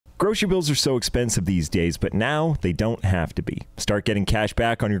Grocery bills are so expensive these days, but now they don't have to be. Start getting cash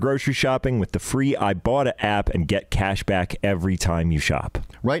back on your grocery shopping with the free Ibotta app and get cash back every time you shop.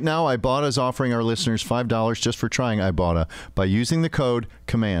 Right now, Ibotta is offering our listeners $5 just for trying Ibotta by using the code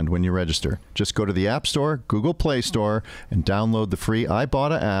COMMAND when you register. Just go to the App Store, Google Play Store, and download the free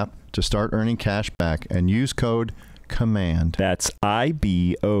Ibotta app to start earning cash back and use code COMMAND. That's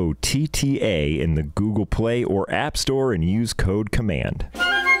IBOTTA in the Google Play or App Store and use code COMMAND.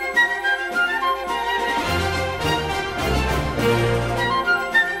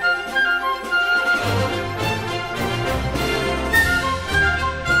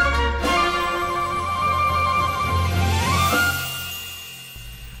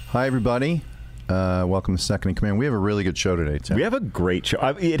 Hi, everybody. Welcome to Second in Command. We have a really good show today, Tim. We have a great show.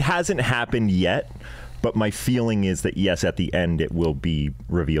 It hasn't happened yet, but my feeling is that, yes, at the end, it will be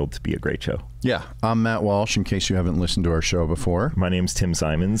revealed to be a great show. Yeah. I'm Matt Walsh, in case you haven't listened to our show before. My name's Tim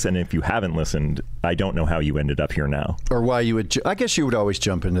Simons, and if you haven't listened, I don't know how you ended up here now. Or why you would... I guess you would always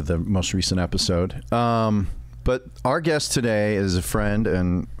jump into the most recent episode. But our guest today is a friend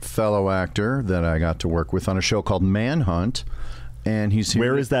and fellow actor that I got to work with on a show called Manhunt. And he's here.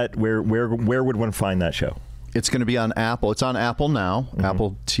 Where is that? Where would one find that show? It's going to be on Apple. It's on Apple now.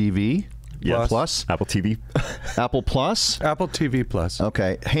 Apple TV. Yeah. Plus. Apple TV. Apple Plus. Apple TV Plus.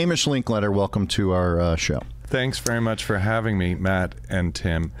 Okay. Hamish Linklater, welcome to our show. Thanks very much for having me, Matt and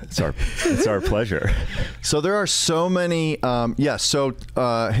Tim. It's our pleasure. So there are so many.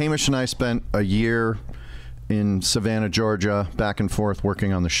 Hamish and I spent a year in Savannah, Georgia, back and forth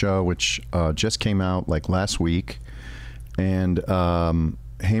working on the show, which just came out like last week. And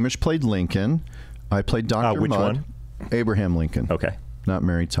Hamish played Lincoln. I played Dr. Which Mudd. one? Abraham Lincoln. Okay. Not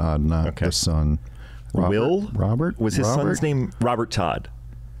Mary Todd, not the son. Robert? Was his son's name Robert Todd?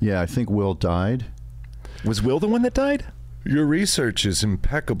 Yeah, I think Will died. Was Will the one that died? Your research is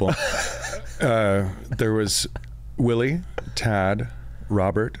impeccable. There was Willie, Tad,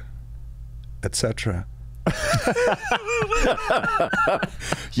 Robert, etc.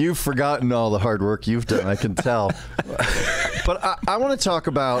 You've forgotten all the hard work you've done, I can tell. But I want to talk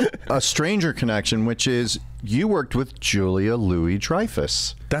about a stranger connection, which is you worked with Julia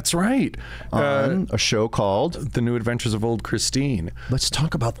Louis-Dreyfus. That's right. On a show called The New Adventures of Old Christine. Let's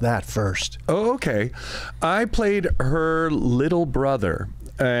talk about that first. Oh, okay. I played her little brother,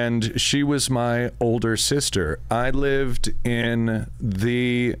 and she was my older sister. I lived in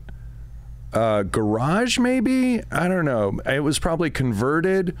the garage, maybe? I don't know. It was probably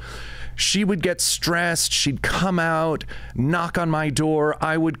converted. She would get stressed. She'd come out, knock on my door.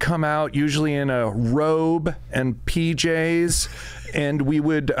 I would come out, usually in a robe and PJs, and we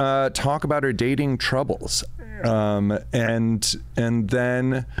would talk about her dating troubles. And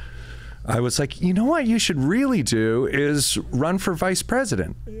then I was like, you know what you should really do is run for vice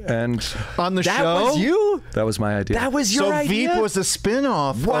president. And on the show? That was you? That was my idea. That was your idea? So Veep was a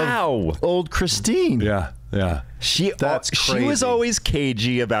spin-off of Old Christine. Yeah. She was always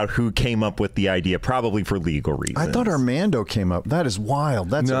cagey about who came up with the idea, probably for legal reasons. I thought Armando came up. That is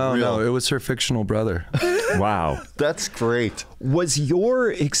wild. That's no, it was her fictional brother. Wow. That's great. Was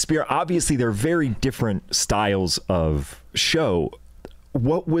your experience, obviously there are very different styles of show.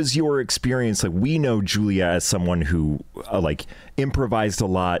 What was your experience like? We know Julia as someone who improvised a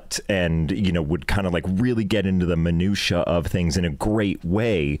lot and would kind of really get into the minutia of things in a great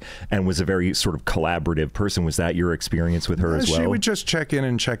way and was a very sort of collaborative person. Was that your experience with her as well? She would just check in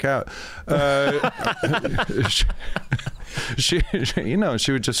and check out. She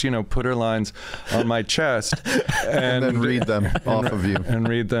would just put her lines on my chest and then read them off of you and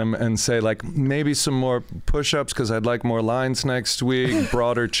read them and say maybe some more push-ups because I'd like more lines next week.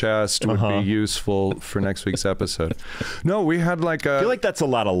 Broader chest would be useful for next week's episode. No, we had I feel like that's a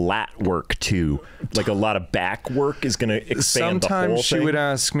lot of lat work too. A lot of back work is going to expand the whole thing. Sometimes she would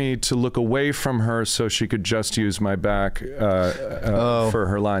ask me to look away from her so she could just use my back for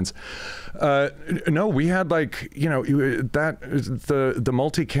her lines. No, we had the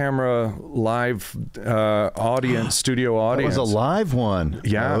multi-camera live audience, studio audience. It was a live one.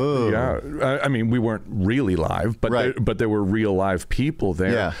 Yeah, yeah. I mean, we weren't really live, but there were real live people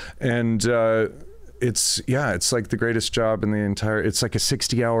there. Yeah. And it's like the greatest job in the entire. It's like a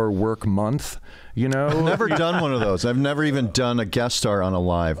 60-hour work month. I've never done one of those. I've never even done a guest star on a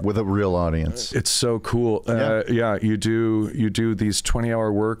live with a real audience. It's so cool. Yeah, you do these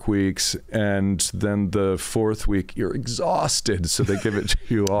 20-hour work weeks, and then the fourth week you're exhausted, so they give it to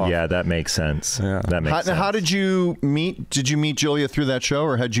you off. Yeah, that makes sense. Yeah, that makes sense. How did you meet? Did you meet Julia through that show,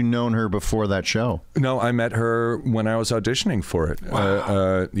 or had you known her before that show? No, I met her when I was auditioning for it.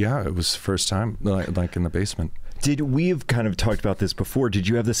 Wow. Yeah, it was the first time, like in the basement. Did we have kind of talked about this before? Did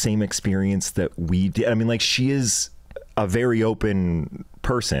you have the same experience that we did? I mean, like, she is a very open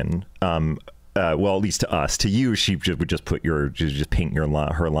person. Well, at least to us. To you, she would just paint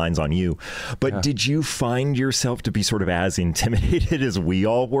her lines on you. But did you find yourself to be sort of as intimidated as we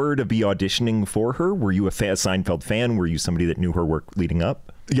all were to be auditioning for her? Were you a Seinfeld fan? Were you somebody that knew her work leading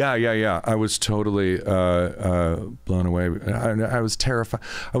up? Yeah. I was totally blown away. I was terrified.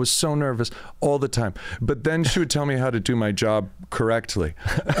 I was so nervous all the time. But then she would tell me how to do my job correctly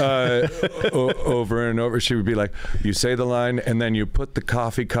over and over. She would be like, you say the line, and then you put the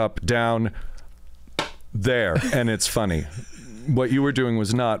coffee cup down there, and it's funny. What you were doing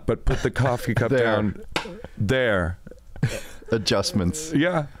was not, but put the coffee cup down there. Adjustments.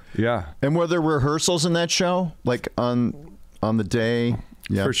 Yeah. And were there rehearsals in that show? Like on the day?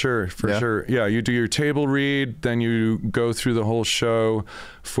 Yeah. For sure. Yeah, you do your table read, then you go through the whole show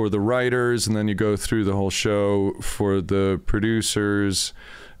for the writers, and then you go through the whole show for the producers.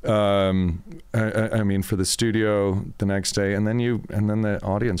 I mean, for the studio the next day, and then the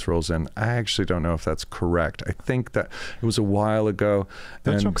audience rolls in. I actually don't know if that's correct. I think that it was a while ago.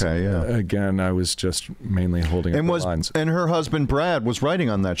 That's okay. Yeah. Again, I was just mainly holding up the lines. And her husband Brad was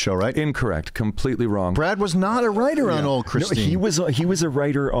writing on that show, right? Incorrect. Completely wrong. Brad was not a writer on Old Christine. No, he was a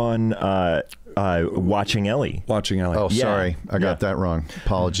writer on Watching Ellie. Watching Ellie. Oh, sorry, I got that wrong.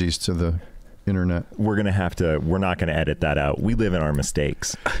 Apologies to the internet. We're not gonna edit that out. We live in our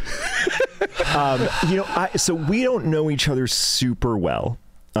mistakes. So we don't know each other super well,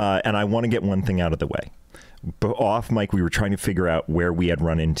 and I want to get one thing out of the way. But off mic, we were trying to figure out where we had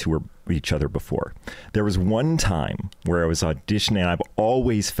run into each other before. There was one time where I was auditioning, and I've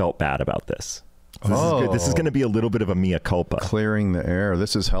always felt bad about this. This is good. This is going to be a little bit of a mea culpa. Clearing the air.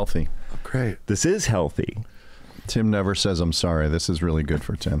 This is healthy. Great. This is healthy. Tim never says I'm sorry. This is really good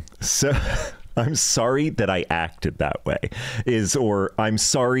for Tim. So I'm sorry that I acted that way, or I'm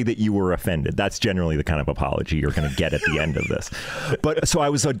sorry that you were offended. That's generally the kind of apology you're going to get at the end of this. But so I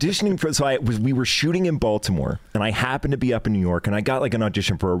was auditioning we were shooting in Baltimore, and I happened to be up in New York, and I got like an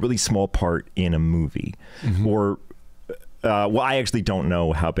audition for a really small part in a movie. Well, I actually don't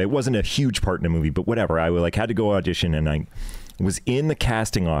know how big. It wasn't a huge part in a movie, but whatever. I had to go audition, and I was in the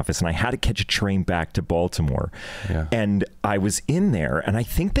casting office, and I had to catch a train back to Baltimore. Yeah. And I was in there, and I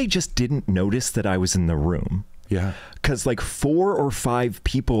think they just didn't notice that I was in the room. Yeah. Because like 4 or 5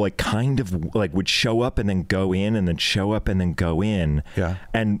 people would show up and then go in, and then show up and then go in. Yeah.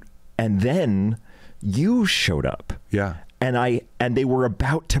 And then you showed up. Yeah. And they were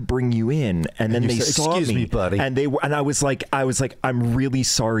about to bring you in, and then they saw "Excuse me, buddy." and I was like, I'm really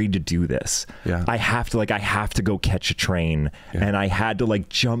sorry to do this. Yeah. I have to go catch a train, and I had to like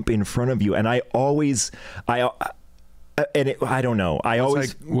jump in front of you, and I don't know.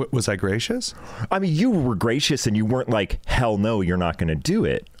 Was I gracious? I mean, you were gracious, and you weren't like, hell no, you're not going to do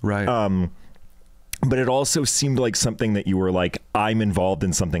it. Right. But it also seemed like something that you were like, I'm involved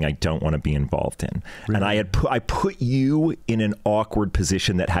in something I don't want to be involved in. Really? And I put you in an awkward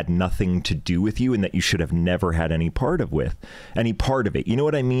position that had nothing to do with you, and that you should have never had any part of it. You know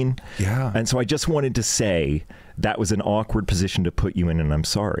what I mean? Yeah. And so I just wanted to say that was an awkward position to put you in, and I'm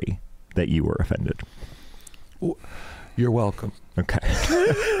sorry that you were offended. You're welcome. Okay.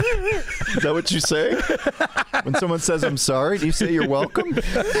 Is that what you say? When someone says I'm sorry, do you say you're welcome?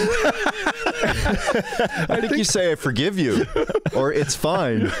 I think you say I forgive you, or it's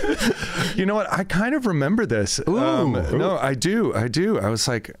fine. You know what? I kind of remember this. No, I do. I was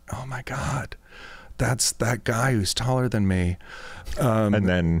like, oh my God, that's that guy who's taller than me. And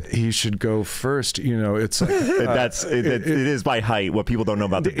then he should go first. You know, it's like it is by height. What people don't know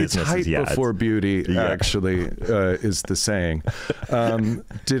about the business height is before beauty. Actually, is the saying.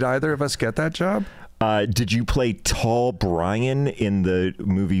 Did either of us get that job? Did you play Tall Brian in the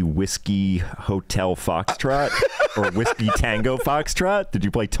movie Whiskey Hotel Foxtrot or Whiskey Tango Foxtrot? Did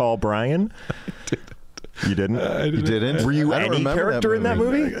you play Tall Brian? You didn't? You didn't? Were you any character in that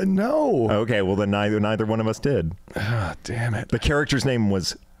movie? No. Okay, well then neither one of us did. Oh, damn it. The character's name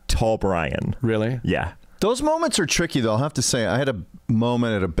was Tall Brian. Really? Yeah. Those moments are tricky, though. I'll have to say, I had a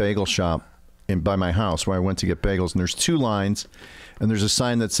moment at a bagel shop by my house where I went to get bagels, and there's 2 lines, and there's a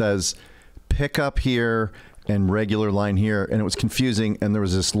sign that says, pick up here and regular line here, and it was confusing, and there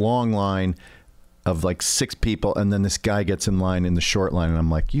was this long line of like 6 people, and then this guy gets in line in the short line, and I'm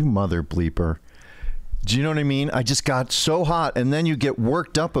like, you mother bleeper. Do you know what I mean? I just got so hot, and then you get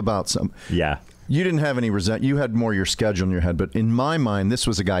worked up about something. Yeah. You didn't have any you had more your schedule in your head, but in my mind, this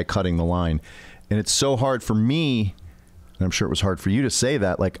was a guy cutting the line, and it's so hard for me, and I'm sure it was hard for you to say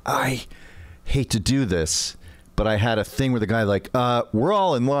that, like, I hate to do this, but I had a thing where the guy like, we're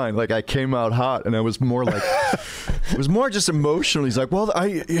all in line. Like I came out hot, and I was more like, it was more just emotional. He's like, well,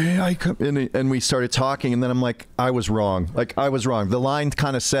 I come in, and we started talking, and then I'm like, I was wrong. Like I was wrong. The line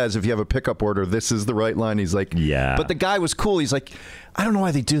kind of says, if you have a pickup order, this is the right line. He's like, yeah. But the guy was cool. He's like, I don't know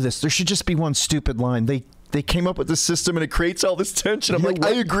why they do this. There should just be one stupid line. They came up with this system, and it creates all this tension. I'm like,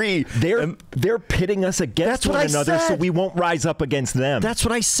 I agree. They're pitting us against one another, so we won't rise up against them. That's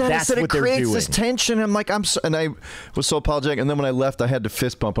what I said. That's I said what it they're creates doing. this tension. I'm like, and I was so apologetic. And then when I left, I had to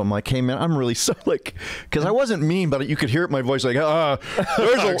fist bump. I'm like, hey man, I'm really so like, because I wasn't mean, but you could hear it in my voice, like,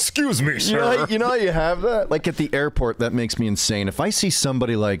 excuse me, sir. You know how you have that? Like at the airport, that makes me insane. If I see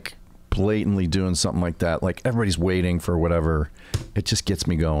somebody like blatantly doing something like that, like everybody's waiting for whatever, it just gets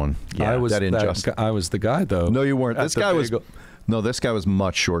me going. Yeah, I was the guy though. No, you weren't. This guy bagel. This guy was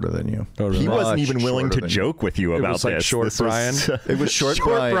much shorter than you. Oh, really? He wasn't Much even willing to shorter than joke with you about was like this. Short This Brian. It was Short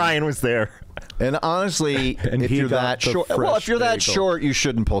Brian. Brian was there. And honestly, And if he you're got that the short, well, fresh if you're that bagel. short, you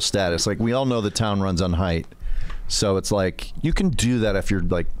shouldn't pull status. Like we all know the town runs on height, so it's like you can do that if you're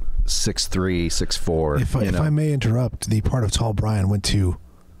like 6'3", 6'4". If I may interrupt, the part of Tall Brian went to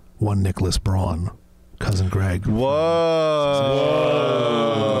one Nicholas Braun, cousin Greg. Whoa!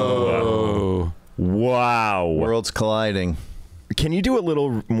 Wow. Worlds colliding. Can you do a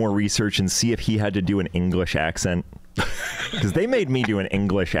little more research and see if he had to do an English accent? Because they made me do an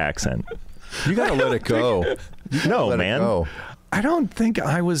English accent. You gotta let it go. No, Let it man. go. I don't think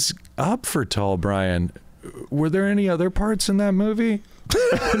I was up for Tall Brian. Were there any other parts in that movie?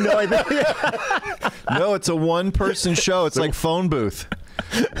 No, I think. No, it's a one-person show. It's like phone booth.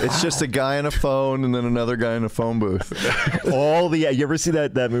 It's just a guy on a phone and then another guy in a phone booth. You ever see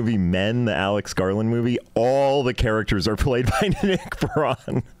that movie Men, the Alex Garland movie? All the characters are played by Nick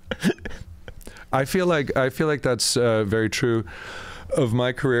Braun. I feel like that's very true of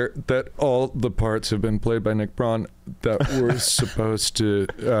my career, that all the parts have been played by Nick Braun that were supposed to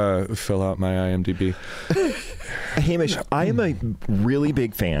fill out my IMDb. Hamish, I am a really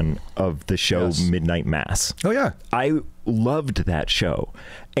big fan of the show Midnight Mass. Oh yeah, I loved that show.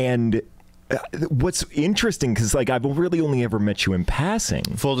 And what's interesting, because like I've really only ever met you in passing.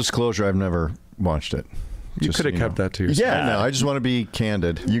 Full disclosure, I've never watched it. you could have kept that to yourself. Yeah. I know. I just want to be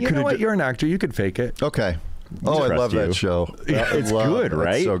candid. You know what? You're an actor. You could fake it. Okay. Oh, I Trust love you. that show. It's good,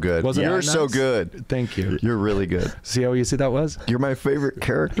 right? It's so good. Wasn't You're that so nice? good. Thank you. You're really good. See how easy that was? You're my favorite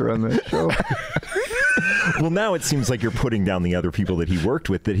character on that show. Well, now it seems like you're putting down the other people that he worked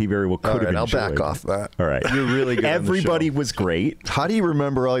with that he very well could All have right, I'll enjoyed. back off that. All right. You're really good. Everybody on the was great. show. How do you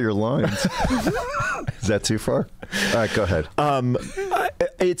remember all your lines? Is that too far? All right, go ahead.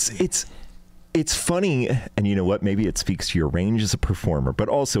 It's funny, and you know what? Maybe it speaks to your range as a performer, but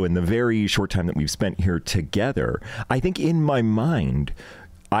also in the very short time that we've spent here together, I think in my mind,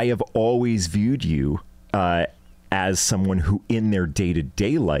 I have always viewed you as someone who in their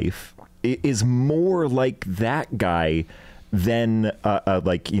day-to-day life is more like that guy than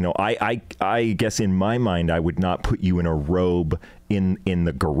like, you know, I guess in my mind, I would not put you in a robe in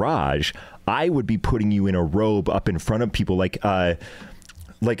the garage. I would be putting you in a robe up in front of people like a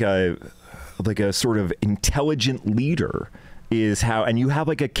sort of intelligent leader is how, and you have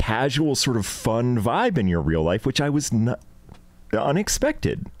like a casual sort of fun vibe in your real life, which I was not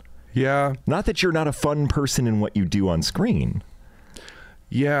unexpected. Yeah. Not that you're not a fun person in what you do on screen.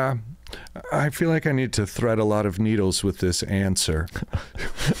 Yeah. I feel like I need to thread a lot of needles with this answer.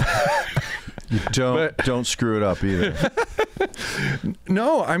 Don't screw it up either.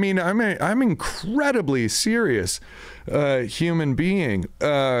 No, I mean, I'm incredibly serious human being.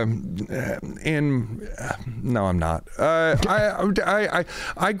 No, I'm not.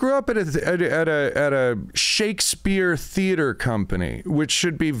 I grew up at a Shakespeare theater company, which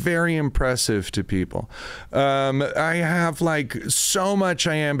should be very impressive to people. I have like so much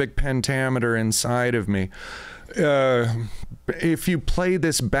iambic pentameter inside of me. If you play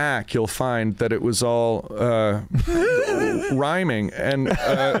this back, you'll find that it was all rhyming, and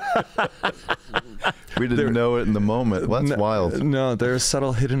We didn't know it in the moment. Well, that's wild. No, there are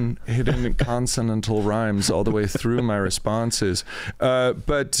subtle hidden consonantal rhymes all the way through my responses. And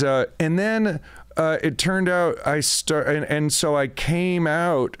then it turned out and so I came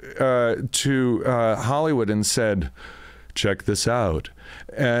out to Hollywood and said, check this out.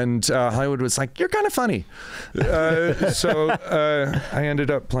 And Hollywood was like, you're kind of funny. So I ended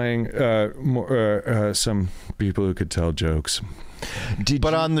up playing some people who could tell jokes.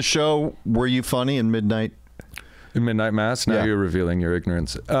 But on the show, were you funny in Midnight In Midnight Mass? Now Yeah. you're revealing your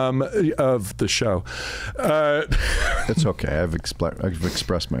ignorance of the show. It's okay. I've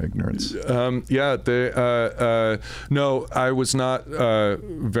expressed my ignorance. No, I was not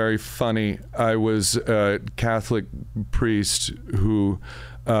very funny. I was a Catholic priest who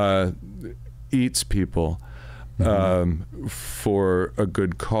eats people. For a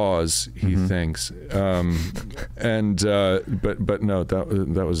good cause, he thinks, but no,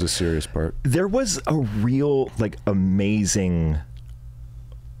 that was a serious part. There was a real like amazing,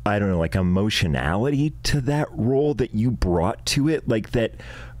 I don't know, like emotionality to that role that you brought to it, like that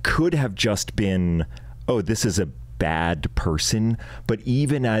could have just been, oh, this is a bad person, but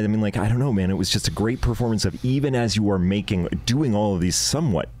even as, I mean, like, I don't know, man, it was just a great performance of, even as you are doing all of these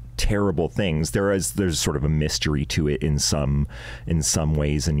somewhat terrible things, there's sort of a mystery to it in some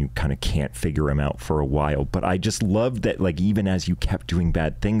ways, and you kind of can't figure them out for a while. But I just loved that, like, even as you kept doing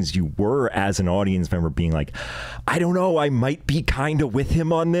bad things, you were, as an audience member, being like, I don't know, I might be kind of with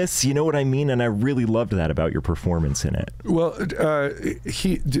him on this, you know what I mean? And I really loved that about your performance in it. Well,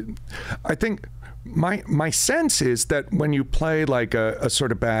 I think my sense is that when you play like a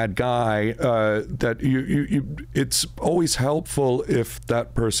sort of bad guy, that you it's always helpful if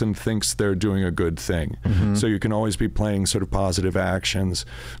that person thinks they're doing a good thing. So you can always be playing sort of positive actions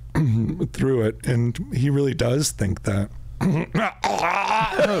through it, and he really does think that.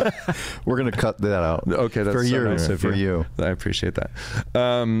 We're gonna cut that out. Okay, that's for so you. nice of for you. I appreciate that,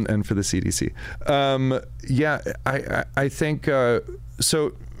 and for the CDC. I think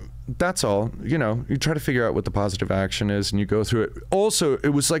so. That's all. You know, you try to figure out what the positive action is, and you go through it. Also, it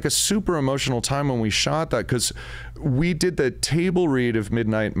was like a super emotional time when we shot that, because we did the table read of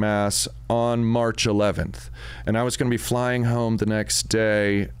Midnight Mass on March 11th, and I was going to be flying home the next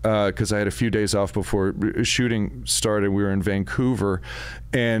day because I had a few days off before shooting started. We were in Vancouver,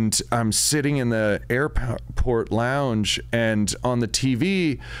 and I'm sitting in the airport lounge, and on the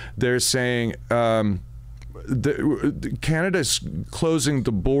TV they're saying Canada's closing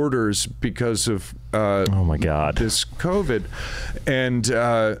the borders because of oh my God, this COVID, and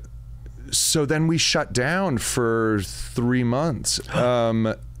so then we shut down for 3 months,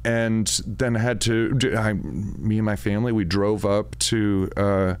 and then had to. Me and my family, we drove up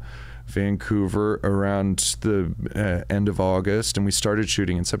to Vancouver around the end of August, and we started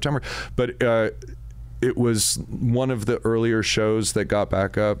shooting in September, but. It was one of the earlier shows that got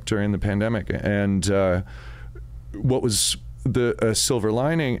back up during the pandemic, and what was the silver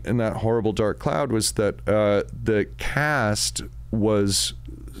lining in that horrible dark cloud was that the cast was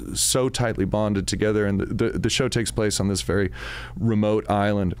so tightly bonded together, and the show takes place on this very remote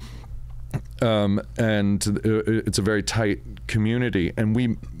island, and it's a very tight community, and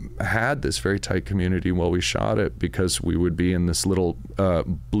we had this very tight community while we shot it, because we would be in this little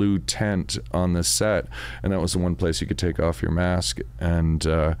blue tent on the set, and that was the one place you could take off your mask, and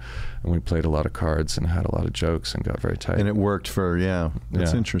we played a lot of cards and had a lot of jokes and got very tight. And it worked for,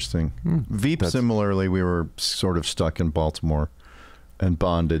 that's interesting. Veep, similarly, we were sort of stuck in Baltimore and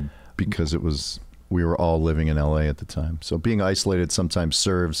bonded because we were all living in LA at the time. So being isolated sometimes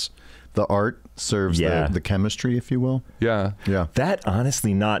serves the art, serves the chemistry, if you will. Yeah. That,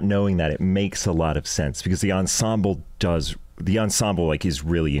 honestly, not knowing that, it makes a lot of sense, because the ensemble like is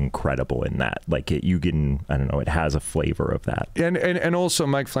really incredible in that. Like it has a flavor of that. And also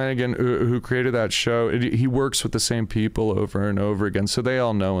Mike Flanagan, who created that show, he works with the same people over and over again, so they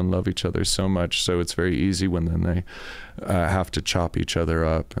all know and love each other so much. So it's very easy when then they have to chop each other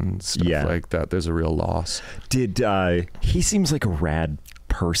up and stuff like that. There's a real loss. He seems like a rad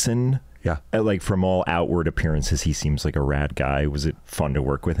person. Yeah. Like from all outward appearances, he seems like a rad guy. Was it fun to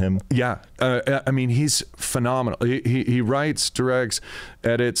work with him? Yeah. I mean, he's phenomenal. He writes, directs,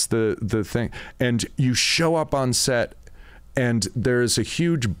 edits the thing. And you show up on set and there's a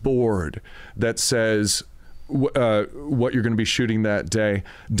huge board that says what you're going to be shooting that day,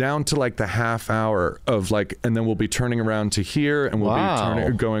 down to like the half hour of like, and then we'll be turning around to here, and we'll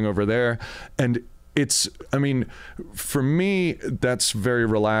be going over there. And I mean, for me, that's very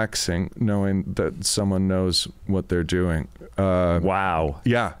relaxing, knowing that someone knows what they're doing. Wow.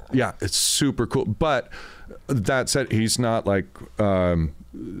 Yeah, it's super cool. But that said, he's not like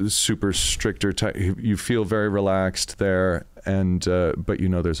super stricter type. You feel very relaxed there, and but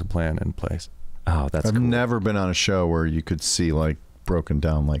there's a plan in place. Oh, that's I've cool. never been on a show where you could see like broken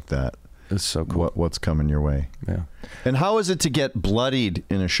down like that. It's so cool. What's coming your way? Yeah. And how is it to get bloodied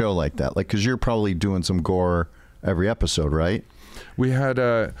in a show like that? Like, because you're probably doing some gore every episode, right? We had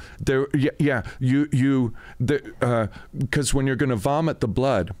because when you're going to vomit the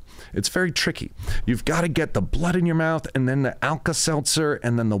blood, it's very tricky. You've got to get the blood in your mouth, and then the Alka-Seltzer,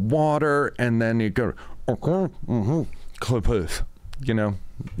 and then the water, and then you go okay, Clippers. You know,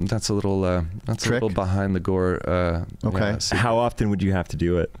 that's a little behind the gore. Okay. How often would you have to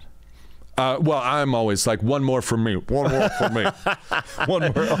do it? Well, I'm always like, one more for me. One more for me.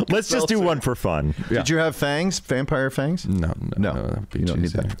 One more. Let's just do one for fun. Yeah. Did you have fangs? Vampire fangs? No. That'd be you don't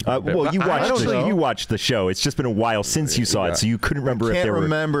need that. Well, you watched the show. It's just been a while since you saw it, so you couldn't remember if there were.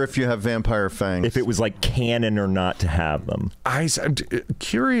 Remember if you have vampire fangs. If it was like canon or not to have them.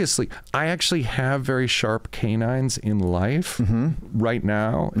 Curiously, I actually have very sharp canines in life right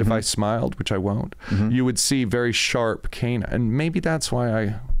now. If I smiled, which I won't, you would see very sharp canine, and maybe that's why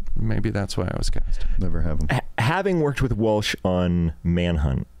I was cast. Never have them. Having worked with Walsh on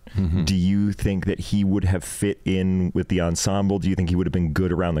Manhunt, do you think that he would have fit in with the ensemble? Do you think he would have been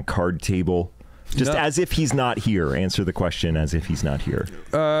good around the card table? Just as if he's not here. Answer the question as if he's not here.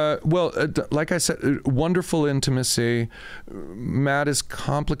 Like I said, wonderful intimacy. Matt is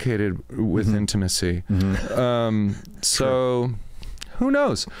complicated with intimacy. So who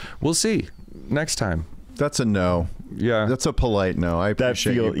knows? We'll see next time. That's a no. Yeah, that's a polite no. I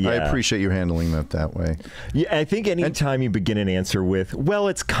appreciate you handling that way. Yeah, I think anytime you begin an answer with, well,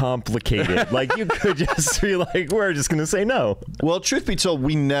 it's complicated, like you could just be like, we're just going to say no. Well, truth be told,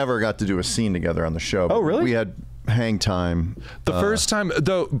 we never got to do a scene together on the show. Oh, really? We had hang time. The first time,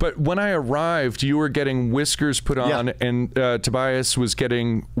 though, but when I arrived, you were getting whiskers put on, and Tobias was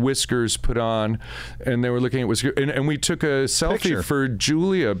getting whiskers put on, and they were looking at whiskers, and we took a selfie for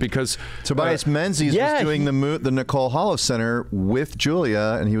Julia because Tobias Menzies was doing the Nicole Hollow Center with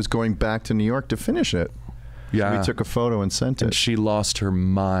Julia, and he was going back to New York to finish it. Yeah, so we took a photo and sent it. And she lost her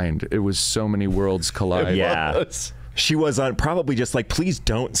mind. It was so many worlds colliding. Yeah. She was on probably just like, please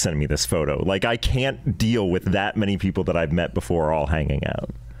don't send me this photo. Like, I can't deal with that many people that I've met before all hanging out.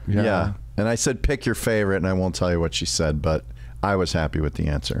 Yeah. And I said, pick your favorite, and I won't tell you what she said, but I was happy with the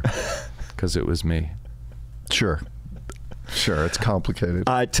answer. Because it was me. Sure. It's complicated.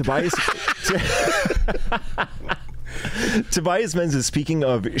 Tobias Menzies, speaking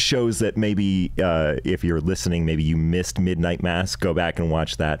of shows that maybe, if you're listening, maybe you missed Midnight Mass, go back and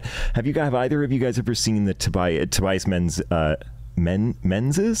watch that. Have either of you guys ever seen the Tobias Menzies? Tobias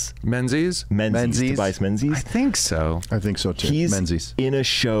Menzies? I think so. I think so too. He's Menzies. in a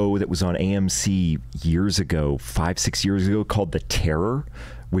show that was on AMC years ago, 5-6 years ago, called The Terror,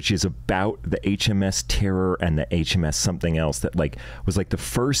 which is about the HMS Terror and the HMS something else that was the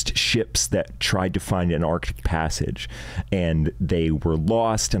first ships that tried to find an Arctic passage, and they were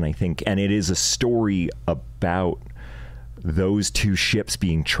lost. And it is a story about those two ships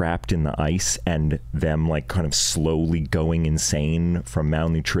being trapped in the ice and them kind of slowly going insane from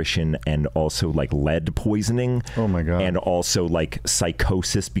malnutrition and also lead poisoning. Oh my God. And also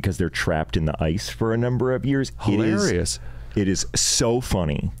psychosis because they're trapped in the ice for a number of years. Hilarious. It is so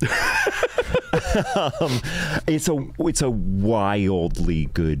funny. It's a wildly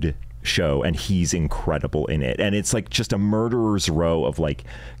good show, and he's incredible in it. And it's just a murderer's row of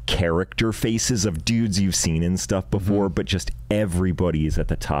character faces of dudes you've seen in stuff before, but just everybody is at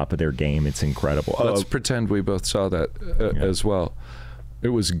the top of their game. It's incredible. Let's pretend we both saw that as well. It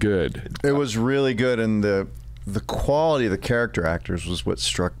was good. It was really good, and the quality of the character actors was what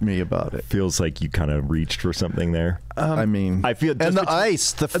struck me about it. Feels like you kind of reached for something there. I mean, I feel, and the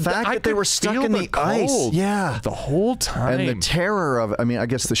ice, the fact that they were stuck in the ice, the whole time, and the terror of it. I mean, I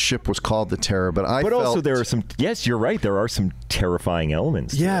guess the ship was called the Terror, but also there are some. Yes, you're right. There are some terrifying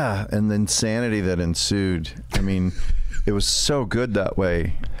elements. Yeah, and the insanity that ensued. I mean, it was so good that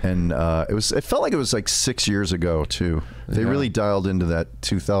way, and it felt like it was 6 years ago too. They really dialed into that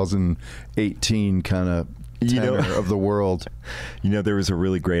 2018 kind of tenor of the world. There was a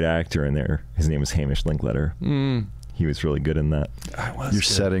really great actor in there. His name was Hamish Linklater. He was really good in that. You're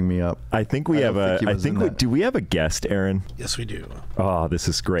setting me up. I think we have do we have a guest, Aaron? Yes, we do. Oh, this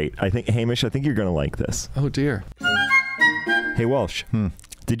is great. Hamish, I think you're going to like this. Oh dear. Hey Walsh,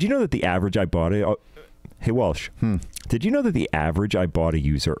 did you know that the average Ibotta Did you know that the average Ibotta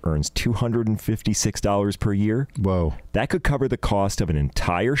user earns $256 per year? Whoa. That could cover the cost of an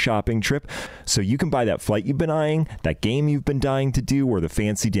entire shopping trip, so you can buy that flight you've been eyeing, that game you've been dying to do, or the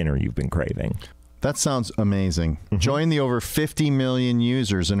fancy dinner you've been craving. That sounds amazing. Join the over 50 million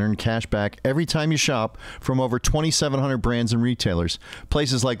users and earn cash back every time you shop from over 2,700 brands and retailers.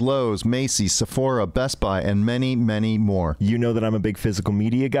 Places like Lowe's, Macy's, Sephora, Best Buy, and many, many more. You know that I'm a big physical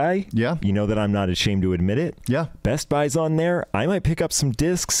media guy? Yeah. You know that I'm not ashamed to admit it? Yeah. Best Buy's on there. I might pick up some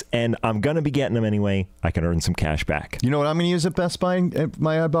discs, and I'm going to be getting them anyway. I can earn some cash back. You know what I'm going to use at Best Buy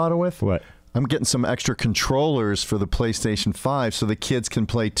my Ibotta with? What? I'm getting some extra controllers for the PlayStation 5 so the kids can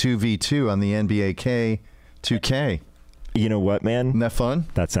play 2v2 on the NBA 2K. You know what, man? Isn't that fun?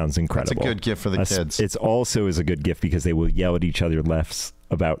 That sounds incredible. That's a good gift for the kids. It's also is a good gift because they will yell at each other less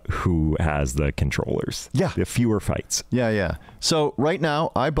about who has the controllers. Yeah. The fewer fights. Yeah. So right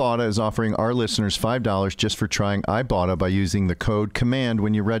now, Ibotta is offering our listeners $5 just for trying Ibotta by using the code COMMAND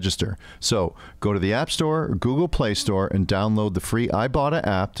when you register. So go to the App Store or Google Play Store and download the free Ibotta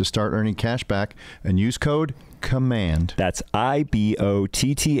app to start earning cash back and use code COMMAND. That's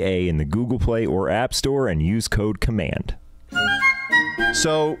IBOTTA in the Google Play or App Store and use code COMMAND.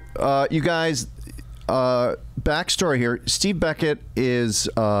 So, you guys, backstory here. Steve Beckett is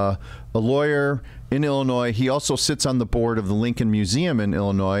a lawyer in Illinois. He also sits on the board of the Lincoln Museum in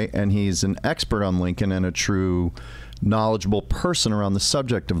Illinois, and he's an expert on Lincoln and a true knowledgeable person around the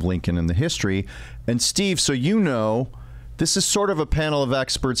subject of Lincoln and the history. And Steve, so you know, this is sort of a panel of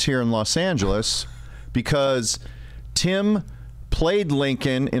experts here in Los Angeles because Tim played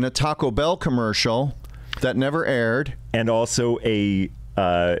Lincoln in a Taco Bell commercial that never aired. And also a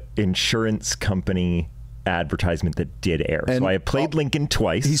insurance company advertisement that did air. And so I have played Lincoln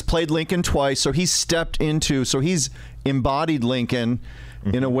twice. He's played Lincoln twice, so he's he's embodied Lincoln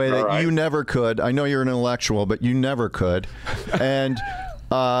in a way that you never could. I know you're an intellectual, but you never could. And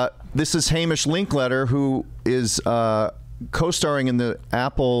this is Hamish Linklater, who is co-starring in the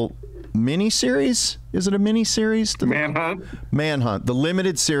Apple miniseries. Is it a miniseries? Manhunt, the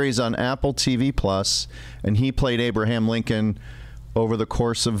limited series on Apple TV Plus, and he played Abraham Lincoln over the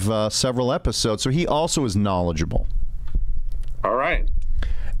course of several episodes. So he also is knowledgeable. All right.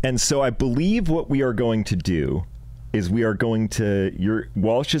 And so I believe what we are going to do is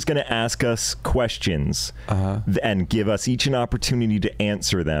Walsh is going to ask us questions and give us each an opportunity to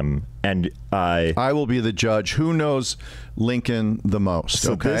answer them. And I will be the judge. Who knows Lincoln the most?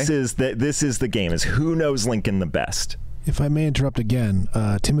 So okay? this is the game, is who knows Lincoln the best. If I may interrupt again,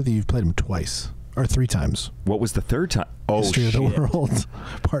 Timothy, you've played him twice. Or 3 times. What was the third time? History of the World,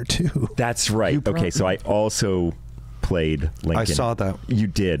 Part 2. That's right. Okay, so I also played Lincoln. I saw that. You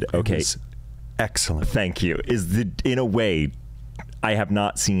did. Okay. It was excellent. Thank you. In a way, I have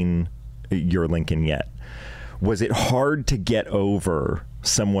not seen your Lincoln yet. Was it hard to get over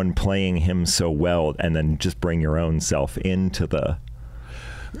someone playing him so well and then just bring your own self into the...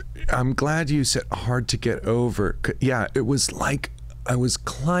 I'm glad you said hard to get over. Yeah, it was like I was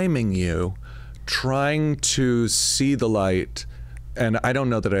climbing you, trying to see the light, and I don't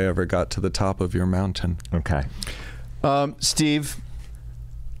know that I ever got to the top of your mountain. Okay. Steve,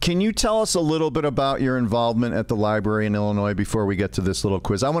 can you tell us a little bit about your involvement at the library in Illinois before we get to this little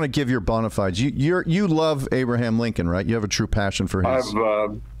quiz? I want to give your bona fides. You love Abraham Lincoln, right? You have a true passion for his...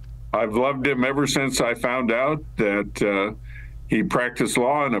 I've loved him ever since I found out that he practiced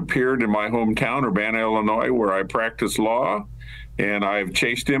law and appeared in my hometown, Urbana, Illinois, where I practiced law. And I've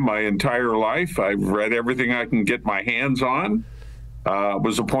chased him my entire life. I've read everything I can get my hands on.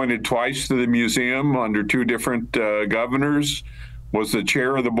 Was appointed twice to the museum under 2 different governors. Was the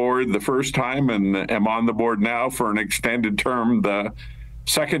chair of the board the first time and am on the board now for an extended term the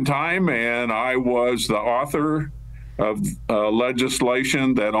second time. And I was the author of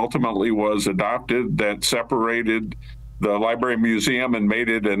legislation that ultimately was adopted that separated the library museum and made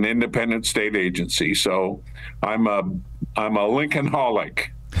it an independent state agency. So I'm a Lincoln-holic.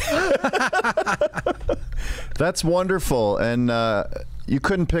 That's wonderful. And you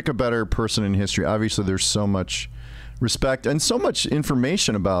couldn't pick a better person in history. Obviously, there's so much respect and so much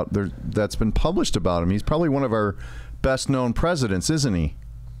information that's been published about him. He's probably one of our best-known presidents, isn't he?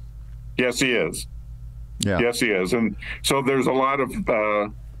 Yes, he is. Yeah. Yes, he is. And so there's a lot of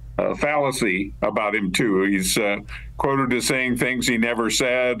fallacy about him, too. He's quoted as saying things he never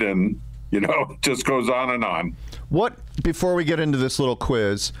said, and, it just goes on and on. Before we get into this little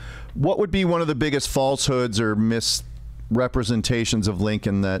quiz, what would be one of the biggest falsehoods or misrepresentations of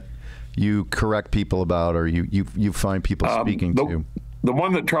Lincoln that you correct people about, or you find people speaking to? The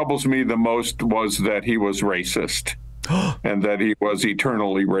one that troubles me the most was that he was racist. And that he was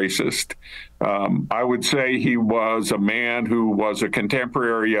eternally racist. I would say he was a man who was a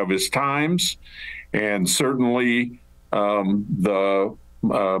contemporary of his times, and certainly the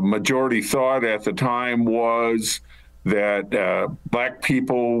majority thought at the time was that black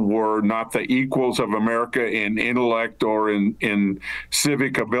people were not the equals of America in intellect or in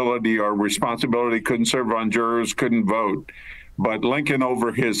civic ability or responsibility, couldn't serve on jurors, couldn't vote. But Lincoln,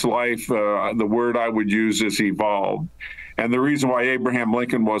 over his life, the word I would use is evolved. And the reason why Abraham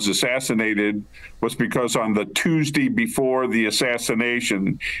Lincoln was assassinated was because on the Tuesday before the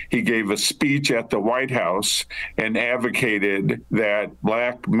assassination, he gave a speech at the White House and advocated that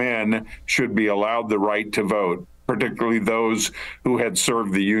black men should be allowed the right to vote, particularly those who had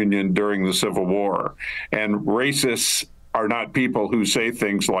served the Union during the Civil War. And racists are not people who say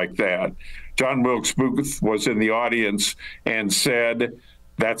things like that. John Wilkes Booth was in the audience and said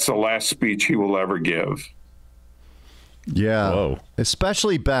that's the last speech he will ever give. Yeah. Whoa.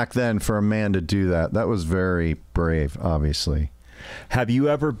 Especially back then for a man to do that. That was very brave, obviously. Have you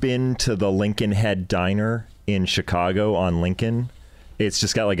ever been to the Lincoln Head Diner in Chicago on Lincoln? It's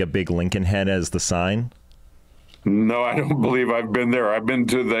just got like a big Lincoln head as the sign. No, I don't believe I've been there. I've been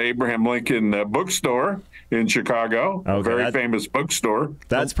to the Abraham Lincoln bookstore in Chicago, a very famous bookstore.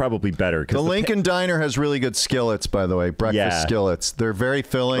 That's probably better. The Lincoln Diner has really good skillets, by the way, breakfast skillets. They're very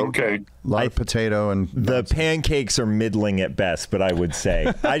filling. Okay. A lot of potato and the pancakes are middling at best, but I would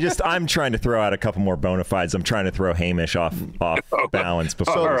say I'm trying to throw out a couple more bona fides. I'm trying to throw Hamish off balance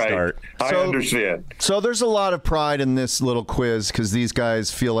before we start. I understand. So there's a lot of pride in this little quiz because these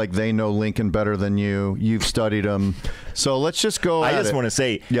guys feel like they know Lincoln better than you. You've studied them. So let's just go I just want to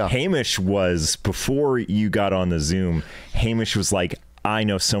say, Hamish was, before you got on the Zoom, Hamish was like, I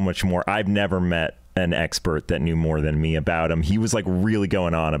know so much more. I've never met an expert that knew more than me about him. He was like really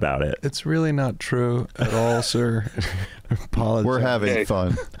going on about it. It's really not true at all, sir. Apologize. We're having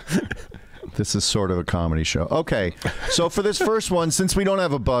fun. This is sort of a comedy show. Okay, so for this first one, since we don't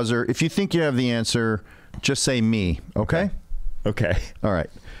have a buzzer, if you think you have the answer, just say me, okay? Okay. All right.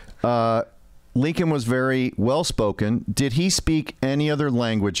 Lincoln was very well-spoken. Did he speak any other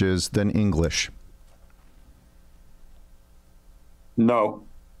languages than English? No.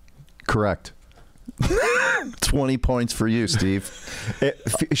 Correct. 20 points for you, Steve.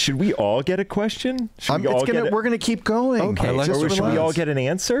 Should we all get a question? We're going to keep going. Okay, or should we all get an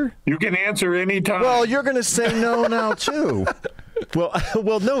answer? You can answer any time. Well, you're going to say no now, too.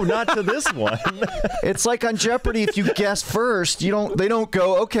 Well, no, not to this one. It's like on Jeopardy. If you guess first, they don't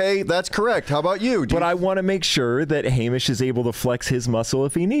go, okay, that's correct. How about you? But I want to make sure that Hamish is able to flex his muscle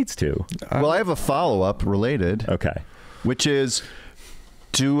if he needs to. Well, I have a follow-up related. Okay. Which is,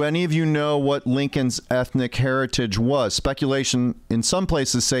 do any of you know what Lincoln's ethnic heritage was? Speculation in some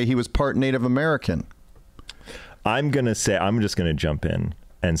places say he was part Native American. I'm just going to jump in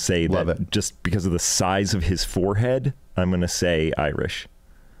and say just because of the size of his forehead, I'm going to say Irish.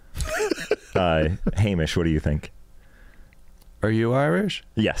 Hamish, what do you think? Are you Irish?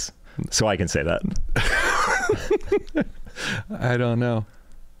 Yes. So I can say that. I don't know.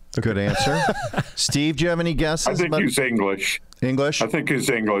 Good answer. Steve, do you have any guesses? I think he's English. English? I think he's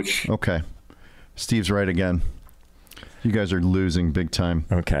English. Okay. Steve's right again. You guys are losing big time.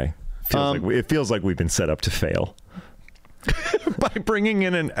 Okay. It feels like we've been set up to fail. By bringing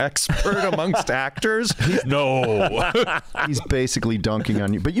in an expert amongst actors? No. He's basically dunking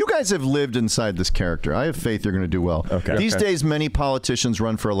on you. But you guys have lived inside this character. I have faith you're going to do well. Okay. These days, many politicians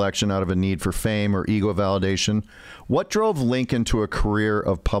run for election out of a need for fame or ego validation. What drove Lincoln to a career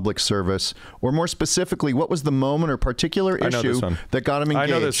of public service? Or more specifically, what was the moment or particular issue that got him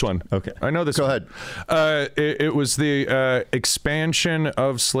engaged? I know this one. Okay. I know this Go one. ahead. It was the expansion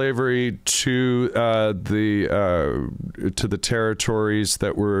of slavery to the territories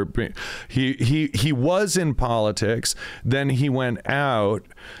that were he was in politics, then he went out,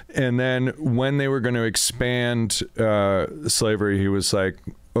 and then when they were going to expand slavery, he was like,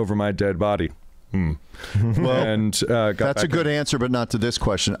 over my dead body. Well, and that's a good answer, but not to this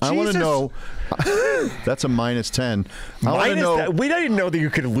question. I want to know. That's a -10. I want to know. We didn't know that you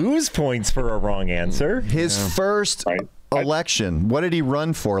could lose points for a wrong answer. His first election. What did he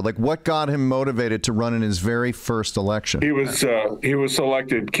run for? Like, what got him motivated to run in his very first election? He was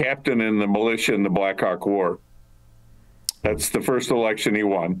selected captain in the militia in the Black Hawk War. That's the first election he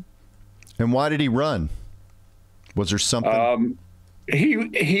won. And why did he run? Was there something?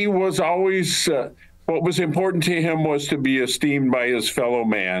 He was always, what was important to him was to be esteemed by his fellow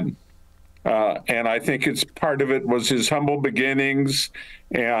man. And I think it's part of it was his humble beginnings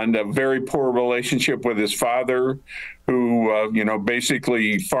and a very poor relationship with his father, who,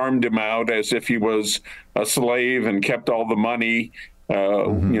 basically farmed him out as if he was a slave and kept all the money,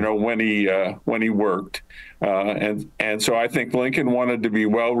 when he worked. And so I think Lincoln wanted to be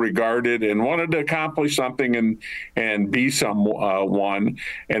well regarded and wanted to accomplish something and be someone.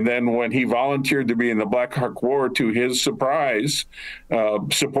 And then when he volunteered to be in the Black Hawk War, to his surprise,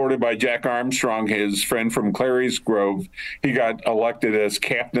 supported by Jack Armstrong, his friend from Clary's Grove, he got elected as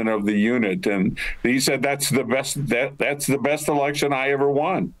captain of the unit. And he said, that's the best election I ever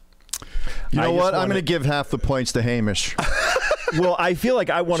won. You know what? I'm going to give half the points to Hamish. Well, I feel like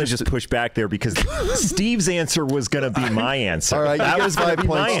I want to just push back there because Steve's answer was going to be my answer. All right, you get 5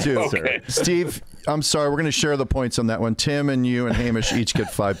 points too. Okay. Steve, I'm sorry, we're going to share the points on that one. Tim and you and Hamish each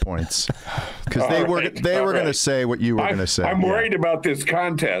get 5 points because they were going to say what you were going to say. I'm worried about this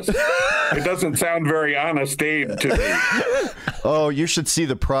contest. It doesn't sound very honest, Abe, to me. Oh, you should see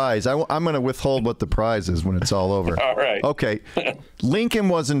the prize. I'm going to withhold what the prize is when it's all over. All right. Okay. Lincoln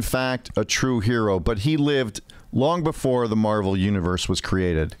was in fact a true hero, but he lived long before the Marvel Universe was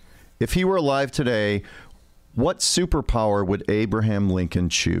created. If he were alive today, what superpower would Abraham Lincoln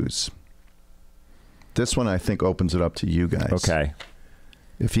choose? This one, I think, opens it up to you guys. Okay.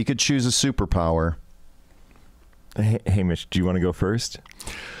 If he could choose a superpower. Hamish, do you want to go first?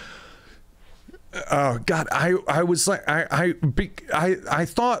 Oh God, I was like, I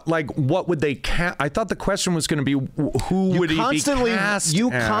thought, like, what would they cast? I thought the question was going to be who would he be cast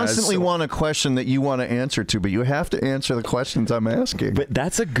You as? constantly want a question that you want to answer to, but you have to answer the questions I'm asking. But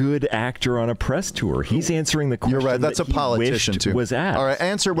that's a good actor on a press tour. He's answering the question. You're right. That's that a politician he wished too. Was asked. All right,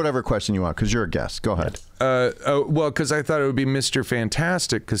 answer whatever question you want because you're a guest. Go ahead. Well, because I thought it would be Mr.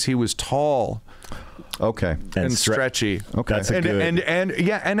 Fantastic because he was tall. Okay. And stretchy. Okay. That's a good. And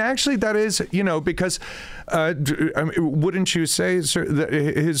yeah, and actually that is, because I mean, wouldn't you say, sir, that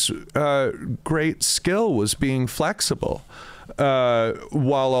his great skill was being flexible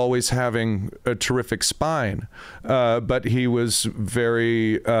while always having a terrific spine, but he was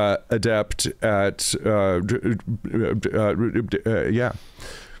very adept at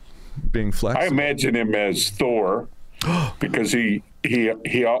being flexible. I imagine him as Thor because he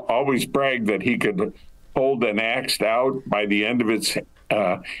always bragged that he could hold an axe out by the end of its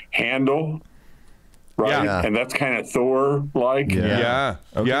handle, right? Yeah. And that's kind of Thor-like. Yeah,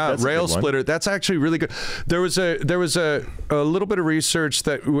 Okay, yeah, that's a rail good one. splitter. That's actually really good. There was a little bit of research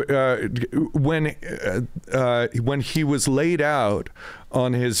that when he was laid out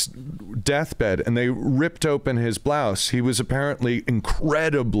on his deathbed and they ripped open his blouse, he was apparently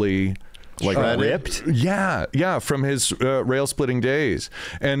incredibly ripped. Yeah, from his rail splitting days.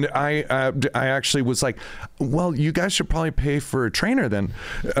 And I actually was like, well, you guys should probably pay for a trainer then.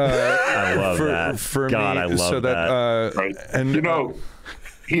 I love that. For God, me, I love so that. Right. And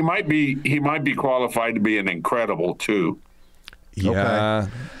he might be qualified to be an Incredible too. yeah,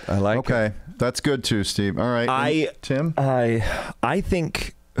 I like. Okay. That's good too, Steve. All right. Tim? I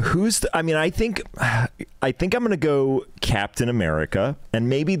think I think I'm going to go Captain America, and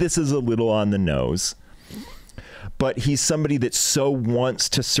maybe this is a little on the nose, but he's somebody that so wants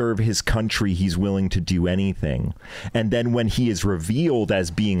to serve his country, he's willing to do anything. And then when he is revealed as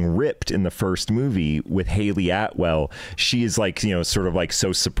being ripped in the first movie with Haley Atwell, she is like, sort of like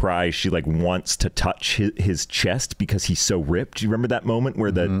so surprised. She like wants to touch his chest because he's so ripped. Do you remember that moment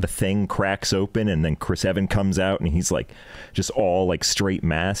where the thing cracks open and then Chris Evans comes out and he's like just all like straight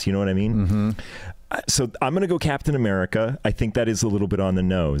mass? You know what I mean? Mm-hmm. So I'm going to go Captain America. I think that is a little bit on the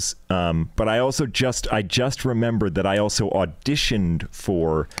nose. But I also just remembered that I also auditioned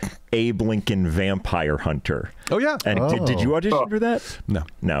for Abe Lincoln Vampire Hunter. Oh, yeah. And did you audition for that? No.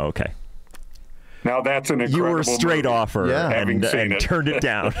 No, okay. Now that's an incredible You were a straight movie. offer Having seen and it. turned it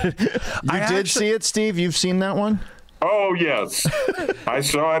down. You did see it, Steve? You've seen that one? Oh yes, I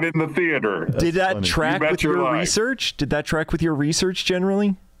saw it in the theater. Did that track You bet with your your life. research? Did that track with your research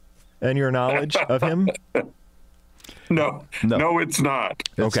generally? And your knowledge of him? No, it's not.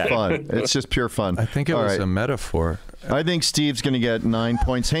 It's Okay. fun. It's just pure fun. I think it All was right. a metaphor. I think Steve's going to get 9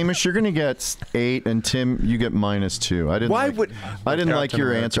 points. Hamish, you're going to get 8, and Tim, you get -2. I didn't. I didn't like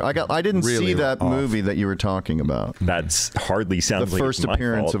your America answer. I didn't really see that off. movie that you were talking about. That's hardly sounds The like first it's my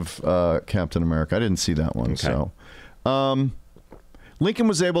appearance fault. of Captain America. I didn't see that one. Okay. So, Lincoln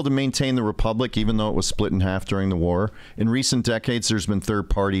was able to maintain the Republic even though it was split in half during the war. In recent decades, there's been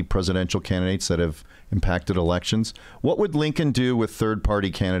third-party presidential candidates that have impacted elections. What would Lincoln do with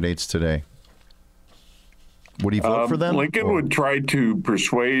third-party candidates today? Would he vote for them? Lincoln would try to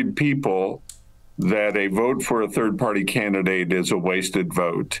persuade people that a vote for a third-party candidate is a wasted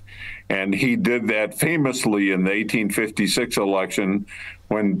vote. And he did that famously in the 1856 election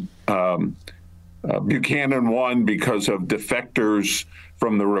when Buchanan won because of defectors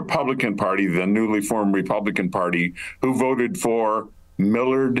from the Republican Party, the newly formed Republican Party, who voted for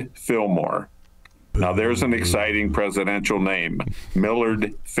Millard Fillmore. Now, there's an exciting presidential name,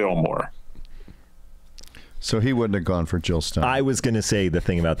 Millard Fillmore. So he wouldn't have gone for Jill Stein. I was going to say the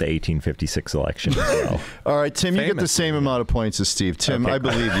thing about the 1856 election as well. All right, Tim, you get the Famously. same amount of points as Steve. Tim, Okay. I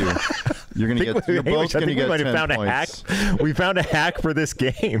believe you. You're going to get. You're both I going to think we get might 10 have found points. a hack. We found a hack for this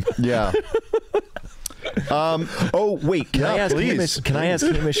game. Yeah. Oh wait, can I ask please. Hamish? Can I ask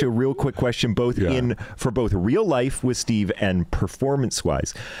Hamish a real quick question, for both real life with Steve and performance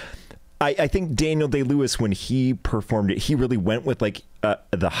wise? I think Daniel Day-Lewis, when he performed it, he really went with like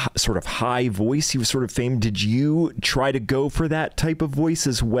sort of high voice. He was sort of famed. Did you try to go for that type of voice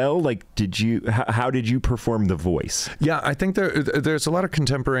as well? Like, how did you perform the voice? Yeah, I think there's a lot of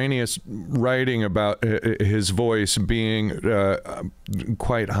contemporaneous writing about his voice being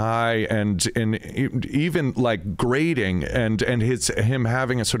quite high and even like grating and him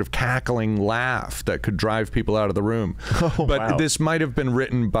having a sort of cackling laugh that could drive people out of the room. Oh, but wow. this might have been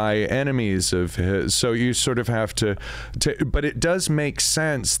written by enemies of his, so you sort of have to but it does make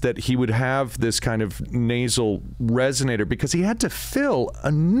sense that he would have this kind of nasal resonator because he had to fill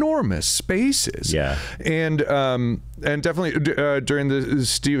enormous spaces. Yeah. And definitely during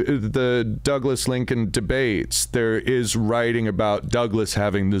the Douglas Lincoln debates, there is writing about Douglas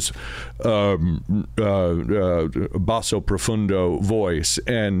having this basso profundo voice,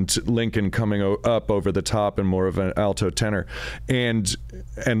 and Lincoln coming up over the top and more of an alto tenor, and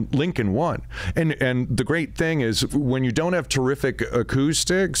Lincoln won. And the great thing is when you don't have terrific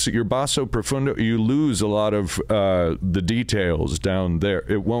acoustics, your basso profundo, you lose a lot of the details down there.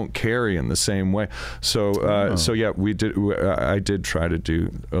 It won't carry in the same way. So so yeah, I did try to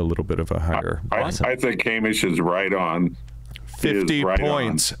do a little bit of a higher. I think Hamish is right on. 50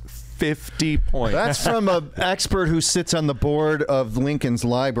 points. 50 points. That's from an expert who sits on the board of Lincoln's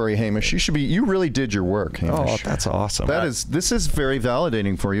library, Hamish. You really did your work, Hamish. Oh, that's awesome. This is very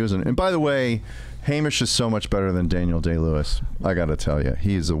validating for you, isn't it? And by the way, Hamish is so much better than Daniel Day-Lewis. I got to tell you,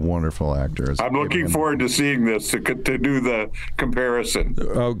 he's a wonderful actor. I'm looking forward to seeing this to do the comparison.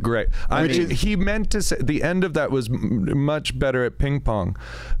 Oh, great. He meant to say the end of that was much better at ping pong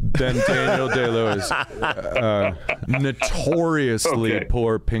than Daniel Day-Lewis. Notoriously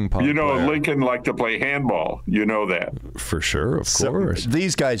poor ping pong player. Lincoln liked to play handball. You know that. For sure, of course.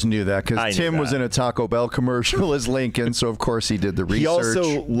 These guys knew that because Tim was in a Taco Bell commercial as Lincoln, so of course he did the research. He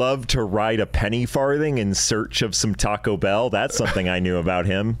also loved to ride a penny farthing in search of some Taco Bell. That's something I knew about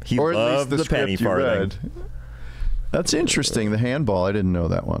him. He loved the penny farthing. That's interesting. The handball, I didn't know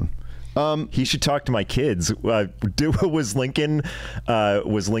that one. He should talk to my kids. Was Lincoln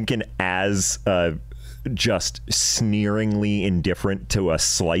as just sneeringly indifferent to a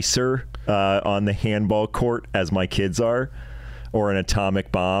slicer on the handball court as my kids are? Or an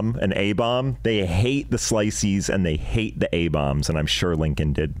atomic bomb, an A-bomb? They hate the slices and they hate the A-bombs, and I'm sure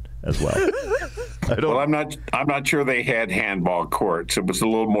Lincoln did as well. Well, I'm not sure they had handball courts. It was a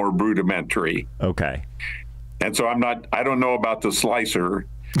little more rudimentary. Okay. And so I don't know about the slicer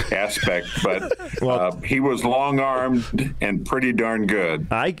aspect, but he was long-armed and pretty darn good.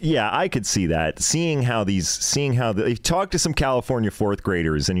 I could see that. Seeing how talk to some California fourth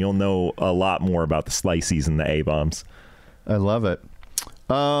graders and you'll know a lot more about the slices and the A-bombs. I love it.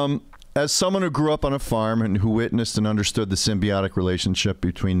 As someone who grew up on a farm and who witnessed and understood the symbiotic relationship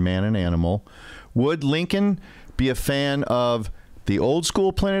between man and animal, would Lincoln be a fan of the old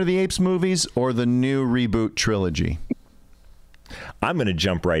school Planet of the Apes movies or the new reboot trilogy? I'm going to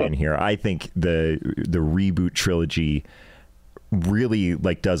jump right in here. I think the reboot trilogy really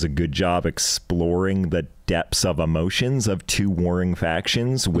does a good job exploring the depths of emotions of two warring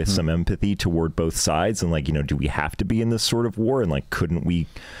factions with some empathy toward both sides, and do we have to be in this sort of war, and couldn't we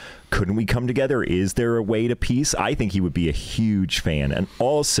come together? Is there a way to peace? I think he would be a huge fan. And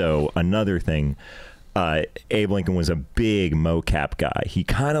also another thing, Abe Lincoln was a big mocap guy. He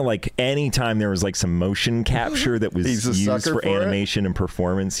kind of anytime there was some motion capture that was used for animation and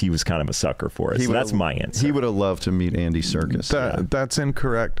performance, he was kind of a sucker for it. So that's my answer. He would have loved to meet Andy Serkis. That's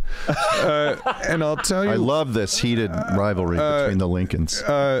incorrect. And I'll tell you, I love this heated rivalry between the Lincolns.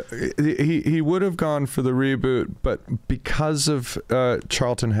 He would have gone for the reboot, but because of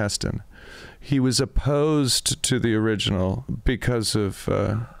Charlton Heston, he was opposed to the original because of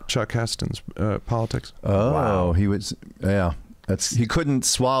Chuck Heston's politics. Oh, wow. He was, he couldn't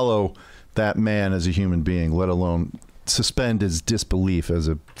swallow that man as a human being, let alone suspend his disbelief as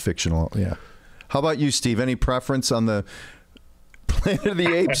a fictional. Yeah. How about you, Steve? Any preference on the Planet of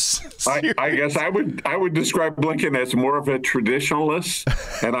the Apes? I guess I would describe Lincoln as more of a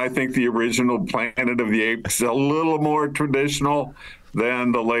traditionalist, and I think the original Planet of the Apes is a little more traditional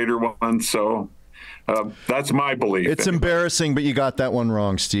than the later ones. So that's my belief. It's embarrassing, but you got that one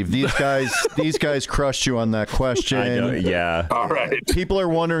wrong, Steve. These guys crushed you on that question. I know, yeah. All right. People are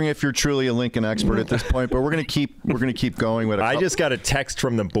wondering if you're truly a Lincoln expert at this point, but we're gonna keep going with it. I just got a text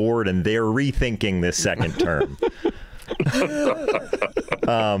from the board, and they're rethinking this second term.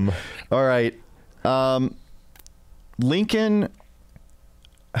 All right. Lincoln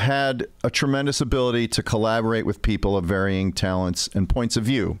had a tremendous ability to collaborate with people of varying talents and points of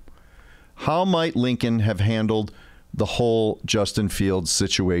view. How might Lincoln have handled the whole Justin Fields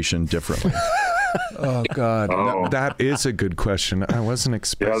situation differently? Oh God, that is a good question. I wasn't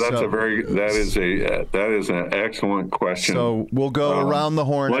expecting. Yeah, that is an excellent question. So we'll go around the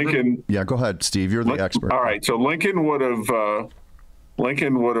horn. Lincoln. Yeah, go ahead, Steve. You're the expert. All right. So Lincoln would have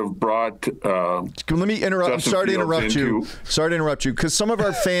brought. Let me interrupt. I'm sorry to interrupt you. Into, Sorry to interrupt you, because some of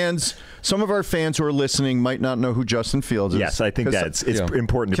our fans who are listening might not know who Justin Fields is. Yes, I think it's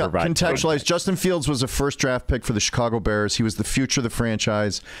important to provide. Contextualize. Justin Fields was a first draft pick for the Chicago Bears. He was the future of the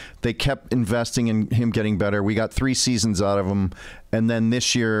franchise. They kept investing in him getting better. We got 3 seasons out of him, and then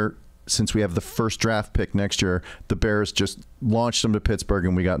this year, since we have the first draft pick next year, the Bears just launched him to Pittsburgh,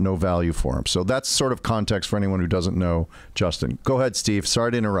 and we got no value for him. So that's sort of context for anyone who doesn't know Justin. Go ahead, Steve.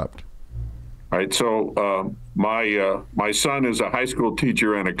 Sorry to interrupt. All right. So my son is a high school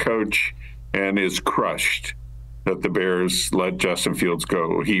teacher and a coach, and is crushed that the Bears let Justin Fields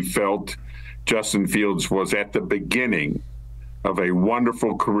go. He felt Justin Fields was at the beginning of a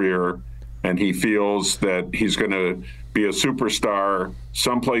wonderful career, and he feels that he's going to be a superstar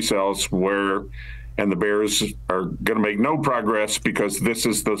someplace else and the Bears are going to make no progress because this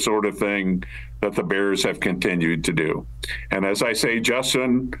is the sort of thing that the Bears have continued to do. And as I say,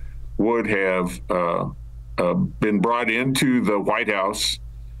 Justin would have been brought into the White House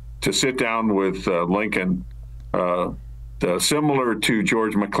to sit down with Lincoln, similar to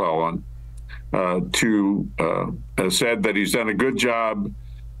George McClellan, said that he's done a good job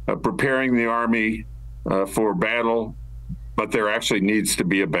preparing the Army for battle, but there actually needs to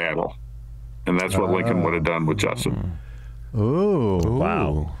be a battle. And that's what Lincoln would have done with Justin. Ooh.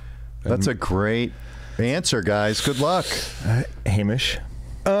 Wow. That's a great answer, guys. Good luck. Hamish?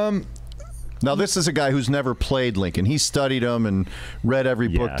 Now, this is a guy who's never played Lincoln. He studied him and read every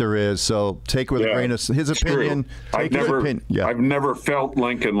book there is. So take with a grain of his opinion. I've never felt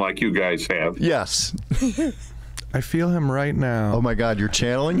Lincoln like you guys have. Yes. I feel him right now. Oh, my God. You're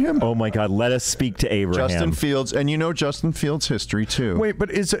channeling him? Oh, my God. Let us speak to Abraham. Justin Fields. And you know Justin Fields' history, too. Wait, but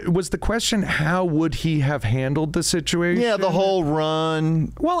was the question, how would he have handled the situation? Yeah, the whole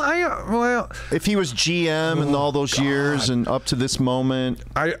run. Well, if he was GM in all those years and up to this moment.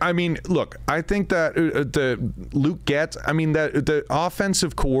 I mean, look, I think that Luke Getz, the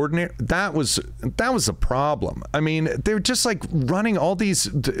offensive coordinator, that was a problem. I mean, they're just like running all these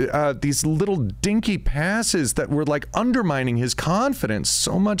little dinky passes that were like undermining his confidence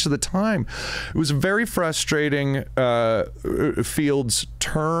so much of the time. It was a very frustrating Fields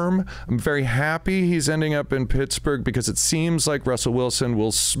term. I'm very happy he's ending up in Pittsburgh because it seems like Russell Wilson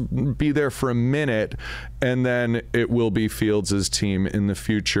will be there for a minute and then it will be Fields' team in the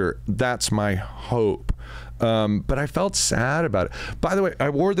future. That's my hope. But I felt sad about it. By the way, I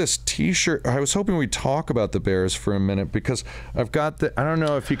wore this T-shirt. I was hoping we'd talk about the Bears for a minute because I've got I don't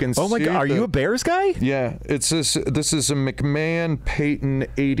know if you can see. Oh my God, are you a Bears guy? Yeah, this is a McMahon Peyton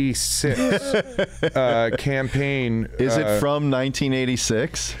 86 campaign. Is it from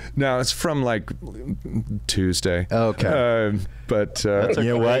 1986? No, it's from like Tuesday. Okay. But that's a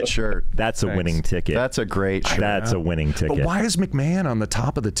great shirt. That's a winning ticket. That's a great shirt. That's a winning ticket. But why is McMahon on the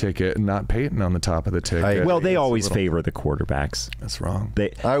top of the ticket and not Peyton on the top of the ticket? Well, they always favor the quarterbacks. That's wrong.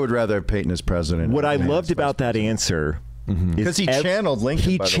 I would rather have Peyton as president. What I loved about that answer because he channeled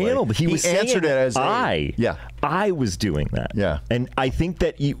Lincoln. He channeled. He was answered it as I was doing that. Yeah, and I think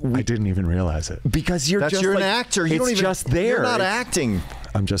that I didn't even realize it because you're an actor. It's just there. You're not acting.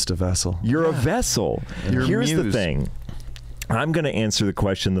 I'm just a vessel. You're a vessel. Here's the thing. I'm going to answer the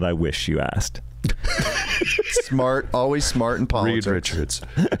question that I wish you asked. Smart, always smart in politics. Reed Richards.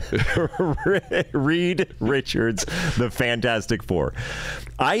 Reed Richards, the Fantastic Four.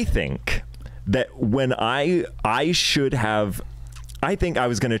 I think that when I should have, I think I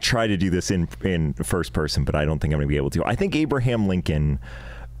was going to try to do this in first person, but I don't think I'm going to be able to. I think Abraham Lincoln,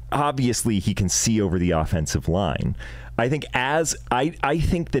 obviously he can see over the offensive line. I think I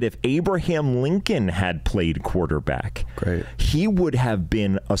think that if Abraham Lincoln had played quarterback, he would have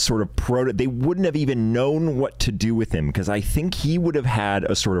been a sort of they wouldn't have even known what to do with him because I think he would have had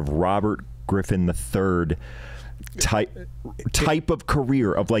a sort of Robert Griffin III type of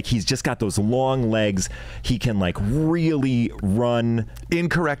career of like he's just got those long legs. He can like really run.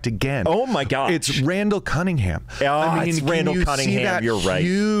 Incorrect again. Oh my God! It's Randall Cunningham. It's Randall Cunningham. You're right.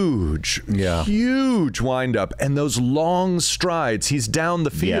 Huge windup and those long strides. He's down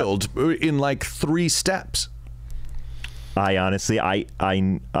the field in like 3 steps. I honestly,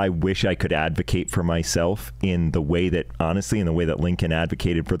 I wish I could advocate for myself in the way that Lincoln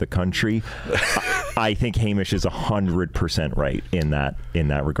advocated for the country. I think Hamish is 100% right in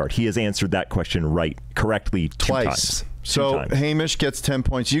that regard. He has answered that question correctly twice. Times. So Hamish gets 10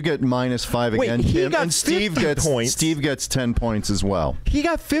 points. You get -5 Wait, again, he Kim, got and Steve 50 gets points. Steve gets 10 points as well. He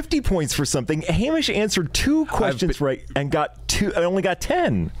got 50 points for something. Hamish answered 2 questions right and only got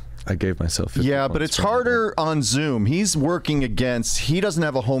 10. I gave myself 50 Yeah, points but it's for harder on Zoom. He's working against. He doesn't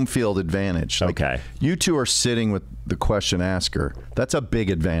have a home field advantage. Okay. You two are sitting with the question asker. That's a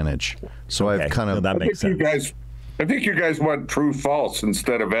big advantage. So Okay. I've kind of. No, that makes sense. I think you guys want true false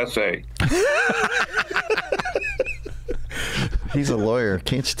instead of essay. He's a lawyer.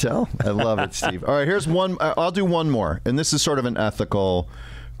 Can't you tell? I love it, Steve. All right, here's one. I'll do one more. And this is sort of an ethical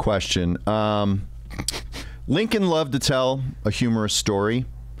question. Lincoln loved to tell a humorous story.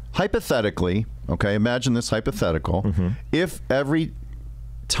 Hypothetically, okay, imagine this hypothetical. If every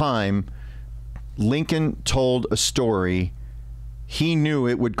time Lincoln told a story, he knew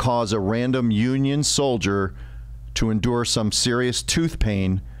it would cause a random Union soldier to endure some serious tooth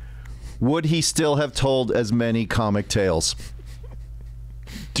pain, would he still have told as many comic tales?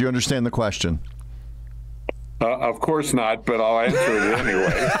 Do you understand the question? Of course not, but I'll answer it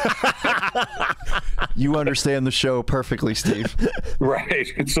anyway. You understand the show perfectly, Steve. Right.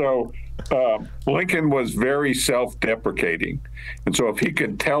 So Lincoln was very self-deprecating. And so if he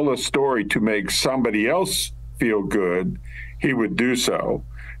could tell a story to make somebody else feel good, he would do so.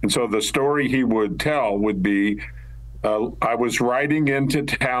 And so the story he would tell would be, I was riding into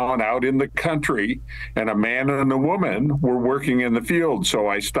town out in the country, and a man and a woman were working in the field, so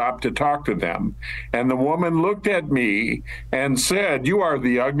I stopped to talk to them. And the woman looked at me and said, "You are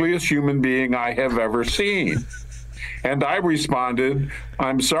the ugliest human being I have ever seen." And I responded,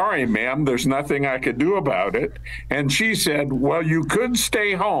 "I'm sorry, ma'am, there's nothing I could do about it." And she said, "Well, you could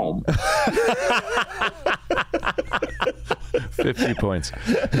stay home." 50 points.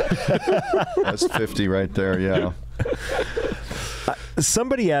 That's 50 right there, yeah.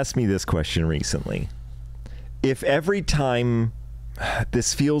 Somebody asked me this question recently. If every time,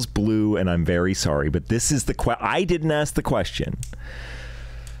 this feels blue and I'm very sorry, but this is I didn't ask the question.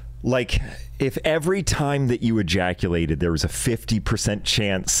 Like, if every time that you ejaculated, there was a 50%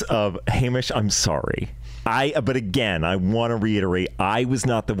 chance of, Hamish, I'm sorry. But again, I want to reiterate, I was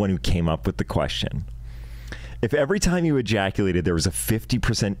not the one who came up with the question. If every time you ejaculated, there was a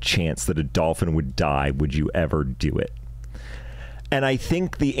 50% chance that a dolphin would die, would you ever do it? And I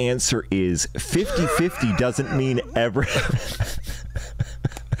think the answer is 50-50 doesn't mean ever.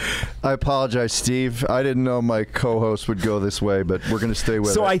 I apologize, Steve. I didn't know my co-host would go this way, but we're going to stay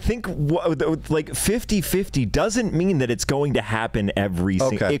with it. So I think like 50-50 doesn't mean that it's going to happen every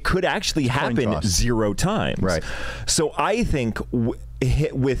single. It could actually happen 0 times. Right. So I think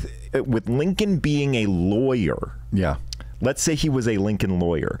with Lincoln being a lawyer. Yeah. Let's say he was a Lincoln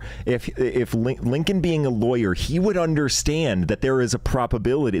lawyer. If Lincoln being a lawyer, he would understand that there is a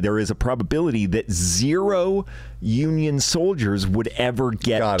probability that 0 Union soldiers would ever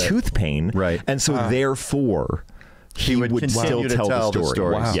get tooth pain. Right. And so therefore he would still tell the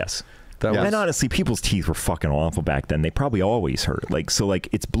story. Wow. Yes. And honestly, people's teeth were fucking awful back then. They probably always hurt. So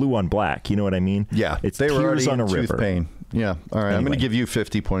it's blue on black. You know what I mean? Yeah. It's they were tears on a river. Tooth pain. Yeah. All right. Anyway. I'm going to give you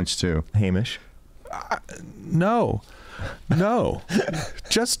 50 points too. Hamish? No,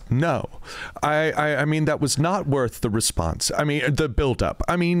 just no. I mean, that was not worth the response. I mean, the buildup.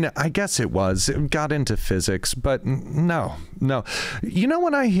 I mean, I guess it was. It got into physics, but no. You know,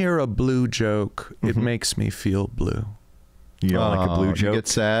 when I hear a blue joke, it makes me feel blue. You don't like a blue joke? You get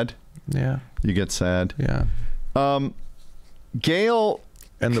sad? Yeah. You get sad? Yeah. Gail.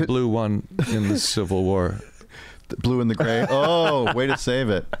 And the blue one in the Civil War. The blue and the gray. Oh, way to save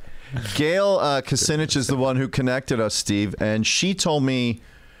it. Gail Kucinich is the one who connected us, Steve, and she told me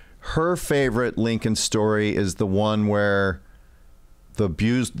her favorite Lincoln story is the one where the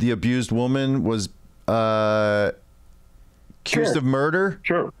abused woman was accused of murder.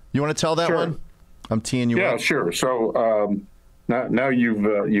 Sure. You want to tell that one? I'm teeing you up. Yeah, sure. So now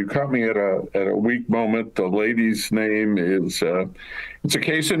you caught me at a weak moment. The lady's name is it's a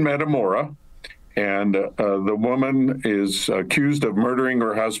case in Metamora. And the woman is accused of murdering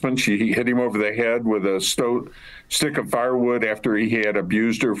her husband. She hit him over the head with a stick of firewood after he had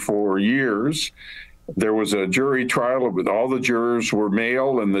abused her for years. There was a jury trial. All the jurors were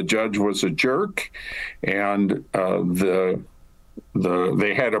male, and the judge was a jerk. And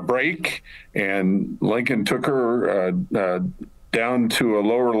they had a break, and Lincoln took her down to a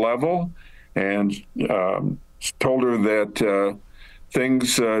lower level and told her that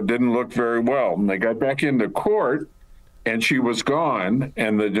things didn't look very well. And they got back into court, and she was gone.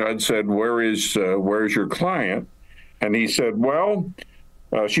 And the judge said, where's your client? And he said, well,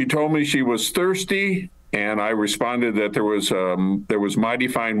 She told me she was thirsty, and I responded that there was mighty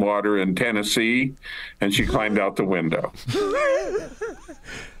fine water in Tennessee, and she climbed out the window.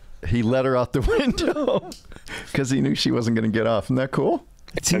 He let her out the window because he knew she wasn't going to get off. Isn't that cool?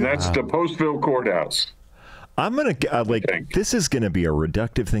 And that's the Postville Courthouse. I'm gonna this is gonna be a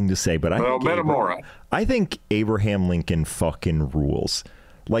reductive thing to say, but I think Abraham Lincoln fucking rules.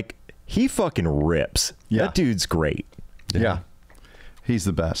 Like, he fucking rips. Yeah. That dude's great. Yeah. He's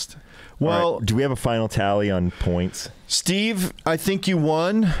the best. Well, right, do we have a final tally on points? Steve, I think you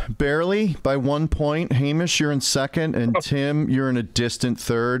won barely by 1 point. Hamish, you're in second, and Tim, you're in a distant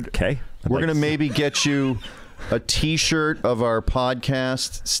third. Okay. We're going to maybe get you a T-shirt of our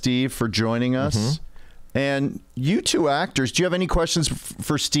podcast, Steve, for joining us. Mm-hmm. And you two actors, do you have any questions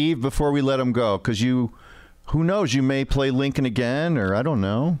for Steve before we let him go? Because who knows, you may play Lincoln again, or I don't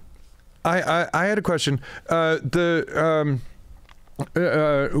know. I had a question.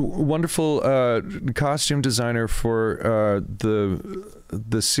 Wonderful costume designer for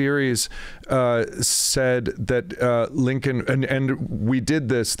the series said that Lincoln, and we did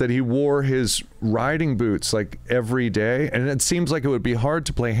this, that he wore his riding boots like every day, and it seems like it would be hard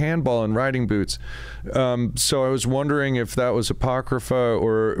to play handball in riding boots. So I was wondering if that was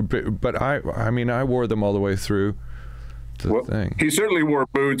apocrypha, but I mean, I wore them all the way through the thing. He certainly wore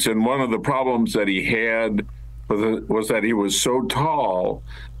boots, and one of the problems that he had was that he was so tall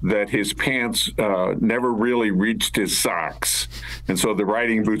that his pants never really reached his socks, and so the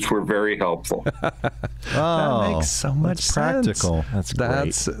riding boots were very helpful. That makes so much sense. Practical.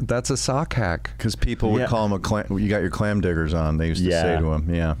 That's a sock hack. Because people would call him you got your clam diggers on. They used to say to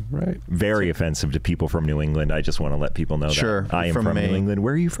him, right. Very offensive to people from New England. I just want to let people know that. I am from New England.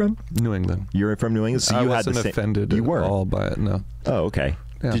 Where are you from? New England. You're from New England. So I wasn't offended at all by it. No. Oh, okay.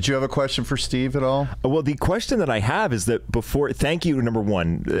 Yeah. Did you have a question for Steve at all? Well, the question that I have is that thank you, number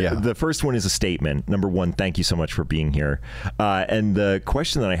one. The first one is a statement. Number one, thank you so much for being here. And the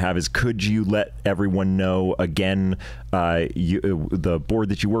question that I have is, could you let everyone know again, the board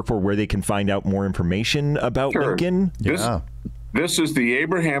that you work for, where they can find out more information about Lincoln? This is the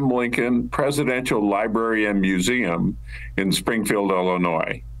Abraham Lincoln Presidential Library and Museum in Springfield,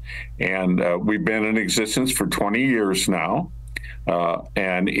 Illinois. And we've been in existence for 20 years now.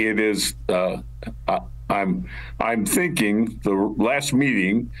 And it is, I'm thinking the last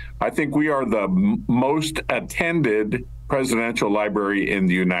meeting, I think we are the most attended presidential library in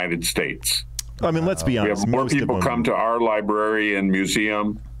the United States. I mean, let's be honest. We have more people come to our library and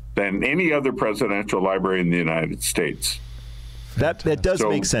museum than any other presidential library in the United States. That does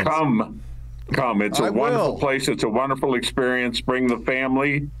make sense. Come. It's a wonderful place. It's a wonderful experience. Bring the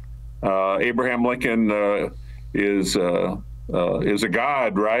family. Abraham Lincoln is a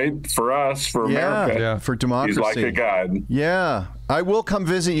god, right? For us, for America. Yeah, for democracy. He's like a god. Yeah. I will come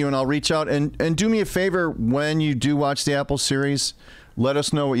visit you, and I'll reach out. And do me a favor, when you do watch the Apple series, let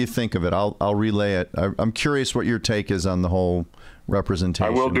us know what you think of it. I'll relay it. I'm curious what your take is on the whole representation.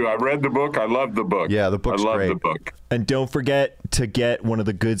 I will do. I read the book. I love the book. Yeah, the book's great. I love the book. And don't forget to get one of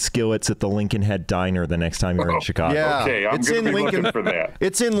the good skillets at the Lincoln Head Diner the next time you're in Chicago. Yeah. Okay, I'm going to be looking for that.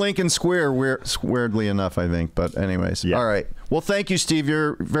 It's in Lincoln Square, weirdly enough, I think. But anyways, all right. Well, thank you, Steve.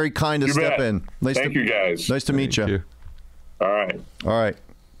 You're very kind to step in. Thank you, guys. Nice to meet you. All right. All right.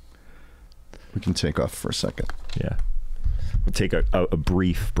 We can take off for a second. Yeah. We'll take a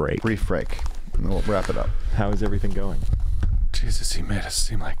brief break. Brief break. And then we'll wrap it up. How is everything going? Jesus, he made us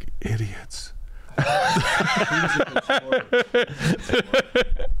seem like idiots.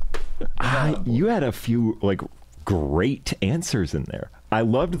 You had a few great answers in there. I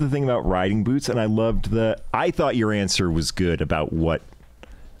loved the thing about riding boots, and I thought your answer was good about what,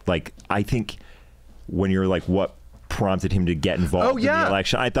 I think when you're what prompted him to get involved in the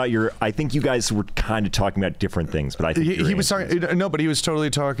election. I think you guys were kind of talking about different things, but I think he was talking. No, but he was totally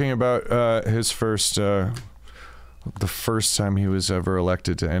talking about his first. The first time he was ever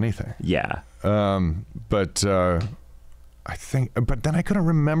elected to anything. Yeah. But I think, but then I couldn't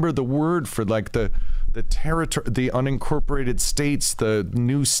remember the word for the territory, the unincorporated states, the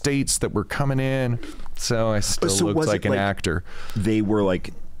new states that were coming in. So I still looked like an actor. They were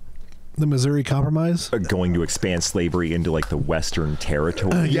the Missouri Compromise, going to expand slavery into the Western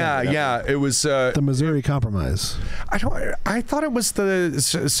Territory. Yeah. It was the Missouri Compromise. I thought it was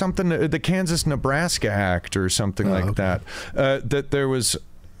the Kansas-Nebraska Act or something like that. That there was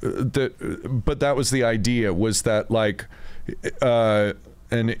but that was the idea. Was that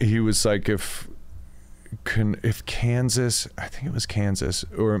and he was if Kansas, I think it was Kansas,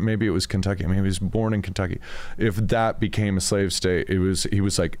 or maybe it was Kentucky. Maybe he was born in Kentucky. If that became a slave state, he was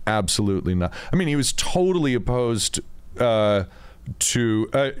absolutely not. I mean, he was totally opposed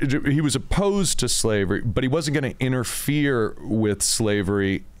he was opposed to slavery, but he wasn't going to interfere with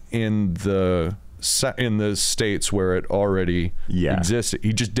slavery in the states where it already existed.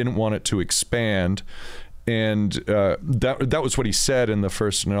 He just didn't want it to expand. And that was what he said in the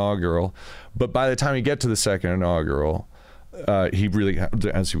first inaugural. But by the time you get to the second inaugural, he really,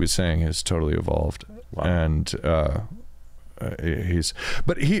 as he was saying, has totally evolved. Wow. And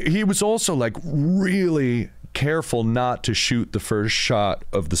he was also like really careful not to shoot the first shot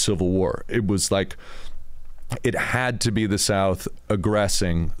of the Civil War. It was like it had to be the South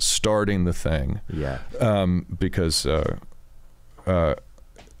aggressing, starting the thing. Yeah. Because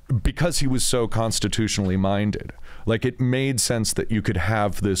he was so constitutionally minded. Like, it made sense that you could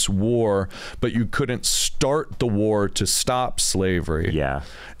have this war, but you couldn't start the war to stop slavery. Yeah.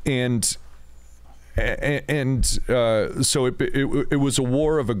 And so it was a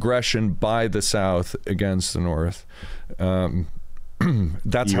war of aggression by the South against the North.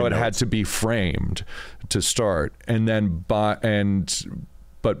 That's how it had to be framed to start. And then but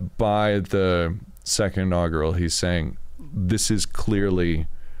by the second inaugural, he's saying,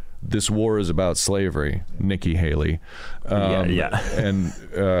 this war is about slavery, Nikki Haley. And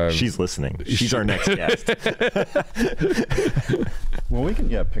she's listening. She's our next guest. Well, we can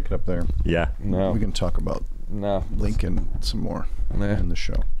pick it up there. Yeah. No. We can talk about Lincoln some more in the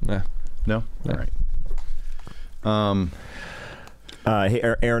show. No? All right.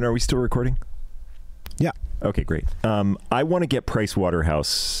 Hey, Aaron, are we still recording? Yeah. Okay, great. I want to get Price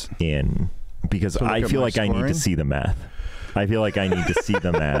Waterhouse in because I feel like I need to see the math. I feel like I need to see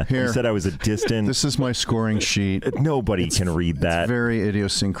the math. Here. You said I was a distant... This is my scoring sheet. Nobody can read that. It's very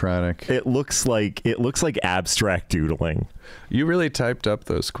idiosyncratic. It looks like abstract doodling. You really typed up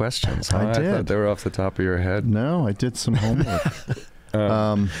those questions, huh? I did. I thought they were off the top of your head. No, I did some homework.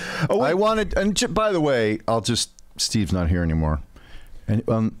 I wanted... And by the way, Steve's not here anymore.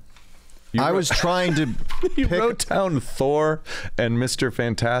 And I was trying to You wrote down Thor and Mr.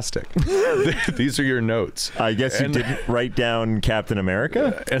 Fantastic. These are your notes. I guess you didn't write down Captain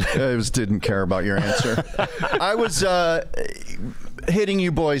America? I just didn't care about your answer. I was hitting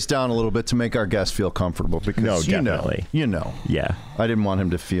you boys down a little bit to make our guest feel comfortable because definitely. Yeah. I didn't want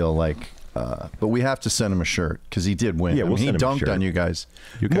him to feel like but we have to send him a shirt because he did win. Yeah, he dunked on you guys.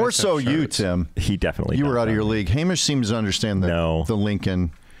 More so you, Tim. He definitely You were out of your league. Hamish seems to understand the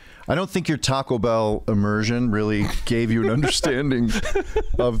Lincoln. I don't think your Taco Bell immersion really gave you an understanding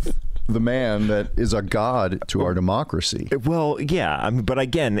of the man that is a god to our democracy. Well, yeah, but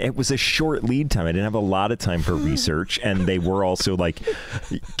again, it was a short lead time. I didn't have a lot of time for research, and they were also like,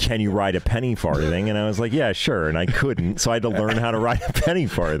 can you ride a penny farthing? And I was like, yeah, sure, and I couldn't, so I had to learn how to ride a penny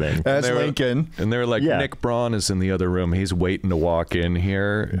farthing. As Lincoln. And they were like, Nick Braun is in the other room. He's waiting to walk in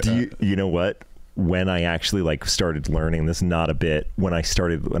here. You know what? When I actually started learning this, not a bit, when I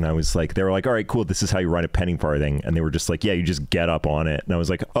was like, they were like, all right, cool, this is how you ride a penny farthing. And they were just like, yeah, you just get up on it. And I was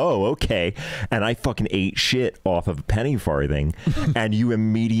like, oh, okay. And I fucking ate shit off of a penny farthing. And you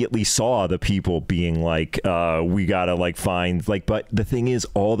immediately saw the people being like, we gotta find, but the thing is,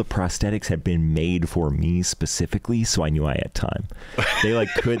 all the prosthetics had been made for me specifically, so I knew I had time.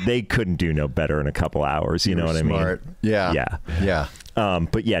 They couldn't do no better in a couple hours. You know what smart. I mean? Yeah.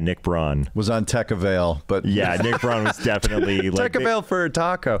 But yeah, Nick Braun was on Tech Avail, but Nick Braun was definitely Tech Avail for a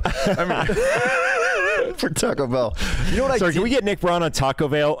taco. I mean, for Taco Bell. You know what? Sorry, can we get Nick Braun on Taco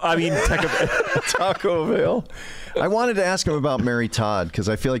Avail? I mean, Taco Avail. I wanted to ask him about Mary Todd because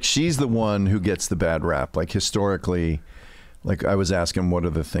I feel like she's the one who gets the bad rap. Historically, I was asking, what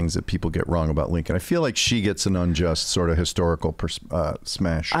are the things that people get wrong about Lincoln? I feel like she gets an unjust sort of historical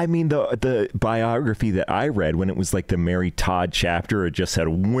smash. I mean, the biography that I read, when it was the Mary Todd chapter, it just said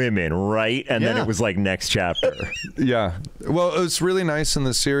women, right? And then it was next chapter. Yeah. Well, it's really nice in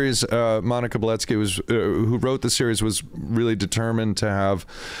the series. Monica Beletsky, who wrote the series, was really determined to have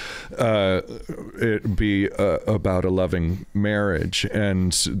it be about a loving marriage,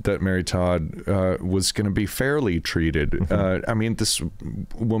 and that Mary Todd was going to be fairly treated. I mean, this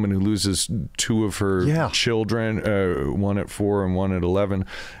woman who loses two of her children, one at 4 and one at 11,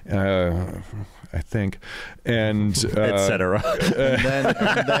 I think, and etc.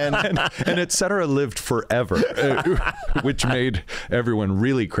 And etc. lived forever, which made everyone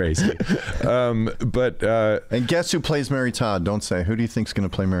really crazy. And guess who plays Mary Todd? Don't say. Who do you think's going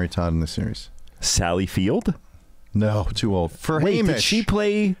to play Mary Todd in the series? Sally Field? No, too old. Wait, Hamish. Did she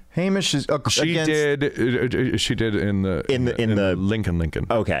play? Hamish is. She did in the Lincoln.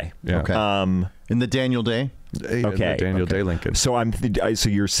 Okay. Yeah. Okay. In the Daniel Day. Okay. Daniel Day Lincoln. So so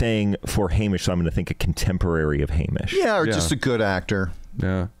you're saying for Hamish, so I'm going to think a contemporary of Hamish. Yeah, or just a good actor.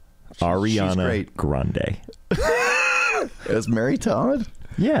 Yeah. Ariana Grande. As Mary Todd?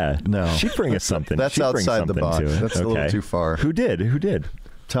 Yeah. No. She'd bring us something. That's She'd bring outside the something box. to it. That's a little too far. Who did?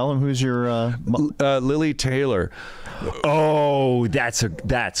 Tell him who's your... Lily Taylor. Oh, that's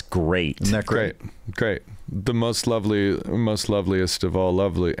great. Isn't that great? Great. The most loveliest of all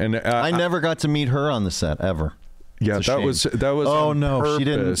lovely. And I never got to meet her on the set, ever. Yeah, that was Oh, on no, purpose. she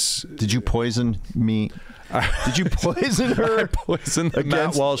didn't. Did you poison me? Did you poison her? I poisoned the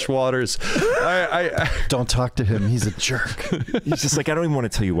Matt Walsh waters. Don't talk to him. He's a jerk. He's just like, I don't even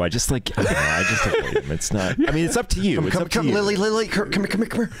want to tell you why. Just like, I don't know, I just avoid him. It's not. I mean, it's up to you. It's up to you. Lily, come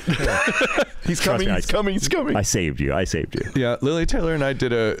here. He's coming. He's coming. I saved you. Yeah, Lily Taylor and I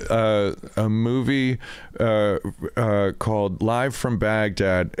did a movie called Live from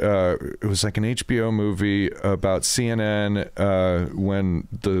Baghdad. It was like an HBO movie about CNN when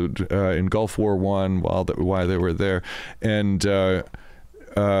in Gulf War I, why they were there, and so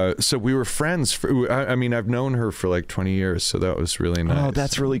we were friends. I mean, I've known her for like 20 years, so that was really nice. Oh,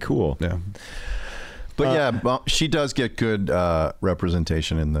 that's really cool. Yeah. But well, she does get good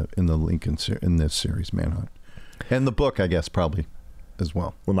representation in the Lincoln in this series, Manhunt, and the book, I guess, probably as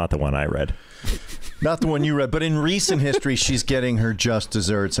well. Well, not the one I read. Not the one you read, but in recent history, she's getting her just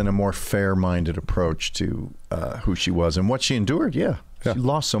desserts and a more fair-minded approach to who she was and what she endured. Yeah, she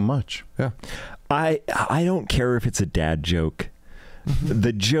lost so much. Yeah. I don't care if it's a dad joke.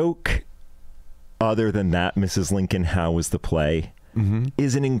 The joke, other than that, Mrs. Lincoln, how was the play,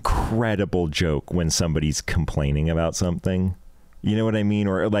 is an incredible joke when somebody's complaining about something. You know what I mean?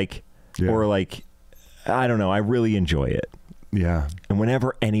 Or like, I don't know. I really enjoy it. Yeah. And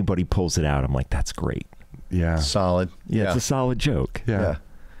whenever anybody pulls it out, I'm like, that's great. Yeah. Solid. Yeah, it's a solid joke. Yeah.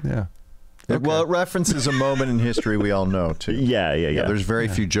 Okay. Well, it references a moment in history we all know, too. Yeah. There's very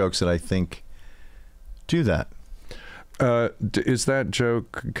few jokes that I think do that. Is that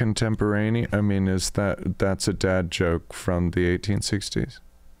joke contemporaneous? I mean, that's a dad joke from the 1860s?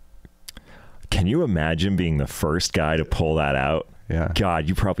 Can you imagine being the first guy to pull that out? Yeah. God,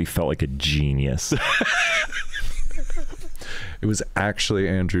 you probably felt like a genius. It was actually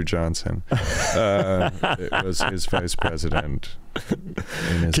Andrew Johnson. It was his vice president.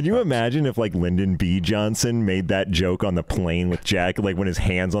 Can you imagine if like Lyndon B. Johnson made that joke on the plane with Jack, like when his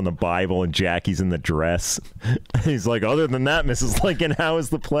hand's on the Bible and Jackie's in the dress? He's like, other than that, Mrs. Lincoln, how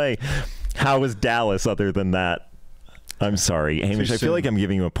is the play? How is Dallas other than that? I'm sorry, Hamish. I feel like I'm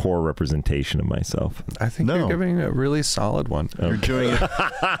giving you a poor representation of myself. I think you're giving a really solid one. You're doing it.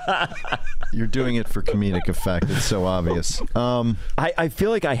 You're doing it for comedic effect. It's so obvious. I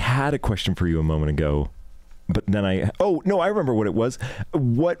feel like I had a question for you a moment ago, but then I remember what it was.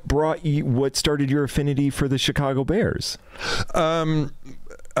 What started your affinity for the Chicago Bears?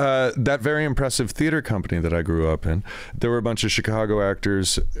 That very impressive theater company that I grew up in. There were a bunch of Chicago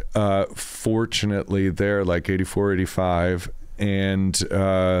actors, fortunately there, like 84, 85, and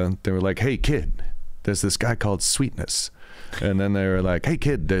they were like, hey, kid, there's this guy called Sweetness. And then they were like, hey,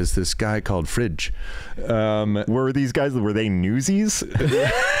 kid, there's this guy called Fridge. Were they newsies?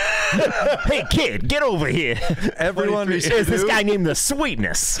 Hey, kid, get over here. Everyone, there's this guy named the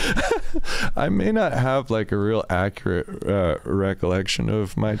Sweetness. I may not have like a real accurate recollection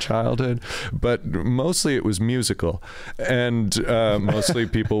of my childhood, but mostly it was musical, and mostly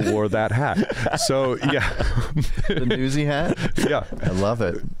people wore that hat. So yeah, the newsy hat. Yeah, I love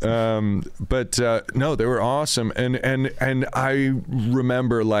it. But no, they were awesome, and I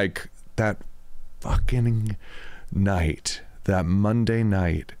remember like that fucking night, that Monday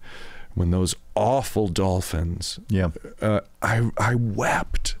night, when those awful Dolphins. Yeah. I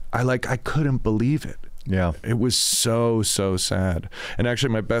wept. I couldn't believe it. Yeah. It was so sad. And actually,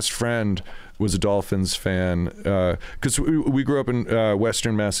 my best friend was a Dolphins fan because we grew up in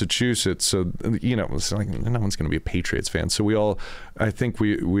Western Massachusetts, so it was like no one's going to be a Patriots fan. So we all, I think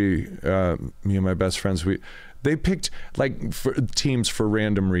we me and my best friends, they picked teams for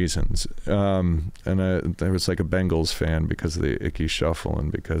random reasons, and there was like a Bengals fan because of the Icky Shuffle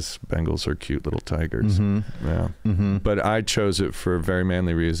and because Bengals are cute little tigers. Yeah. But I chose it for very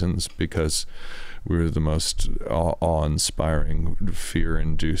manly reasons because we were the most awe-inspiring,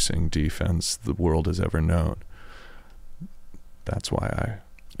 fear-inducing defense the world has ever known. That's why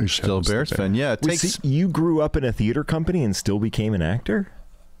You're still a Bears fan. Yeah. You grew up in a theater company and still became an actor?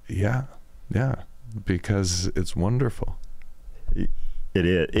 Yeah. Because it's wonderful. It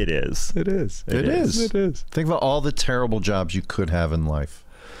is. Think about all the terrible jobs you could have in life.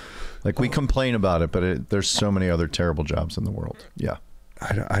 Like we complain about it, but there's so many other terrible jobs in the world. Yeah.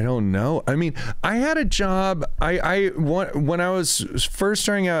 I don't know. I mean, I had a job. When I was first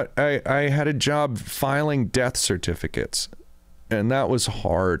starting out, I had a job filing death certificates, and that was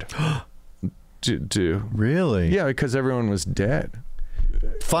hard. do. Really? Yeah, because everyone was dead.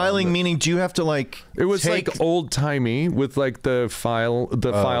 Filing meaning, do you have to like? It was take, like old timey with like the file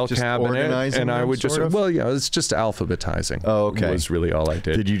just cabinet, organizing and I them, would just sort of? it's just alphabetizing. Oh, okay. Was really all I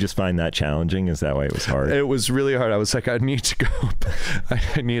did. Did you just find that challenging? Is that why it was hard? It was really hard. I was like, I need to go.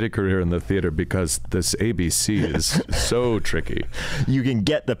 I need a career in the theater because this ABC is so tricky. You can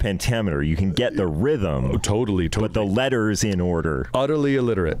get the pentameter, you can get the rhythm, Totally. but the letters in order. Utterly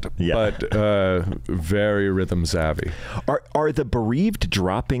illiterate, Yeah. but very rhythm savvy. Are the bereaved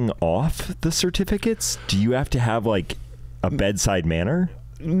dropping off the certificates? Do you have to have like a bedside manner?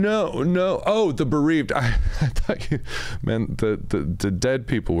 No. Oh, the bereaved. I thought you meant the dead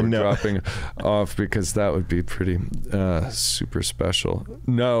people were dropping off because that would be pretty super special.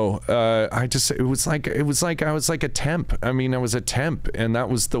 No, it was like I was like a temp. I mean, I was a temp, and that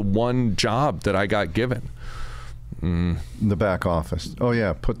was the one job that I got given. the back office. Oh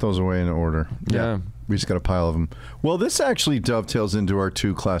yeah, put those away in order. Yeah. We just got a pile of them. Well, this actually dovetails into our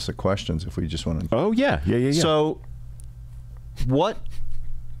two classic questions if we just want to. Oh, yeah. So, what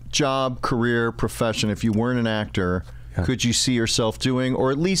job, career, profession, if you weren't an actor, could you see yourself doing,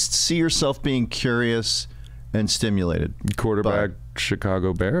 or at least see yourself being curious and stimulated? Quarterback,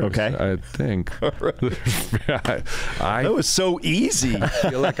 Chicago Bears. Okay. I think. That was so easy. I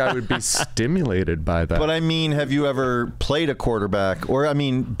feel like I would be stimulated by that. But I mean, have you ever played a quarterback, or I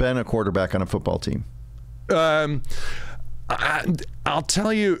mean, been a quarterback on a football team? I'll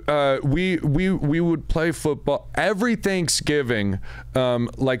tell you, we would play football every Thanksgiving,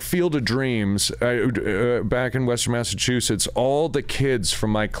 like Field of Dreams, back in Western Massachusetts. All the kids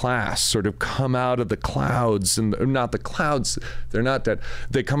from my class sort of come out of the clouds, and not the clouds, they're not dead.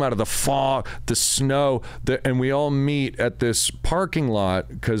 They come out of the fog, the snow, and we all meet at this parking lot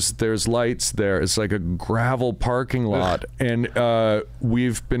because there's lights there. It's like a gravel parking lot, and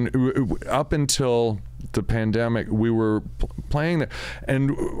we've been up until the pandemic, we were playing there,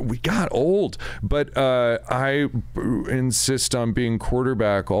 and we got old, but I insist on being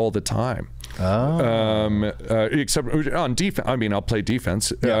quarterback all the time. Except on defense. I mean, I'll play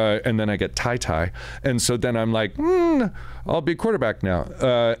defense, and then I get tie, and so then I'm like, I'll be quarterback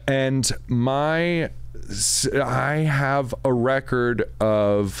now. And I have a record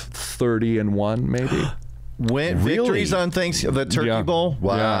of 30-1, maybe. Victories on Thanksgiving, the Turkey Bowl?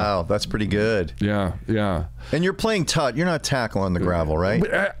 Wow, that's pretty good. Yeah. And you're playing touch. You're not tackle on the gravel, right?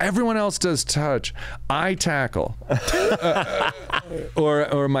 But, everyone else does touch. I tackle.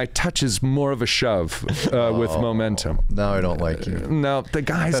 Or my touch is more of a shove with momentum. No, I don't like you. No, the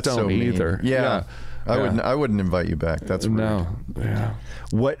guys That's don't so mean. either. Yeah. I wouldn't invite you back. That's rude. No. Yeah.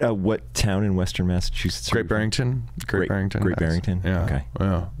 What town in Western Massachusetts? Great Barrington. Great Barrington. Great Barrington. Yeah. Okay.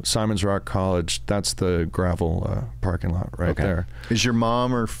 Yeah. Simons Rock College. That's the gravel parking lot right there. Is your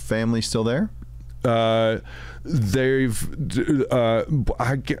mom or family still there? They've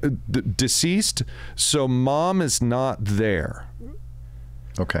deceased, so mom is not there.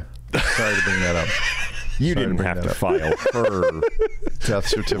 Okay. Sorry to bring that up. You didn't have to file her Death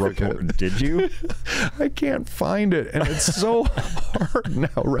certificate. Did you? I can't find it, and it's so hard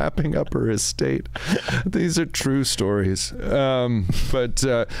now wrapping up her estate. These are true stories. But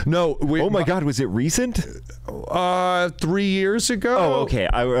no. Oh my God, was it recent? 3 years ago. Oh, okay.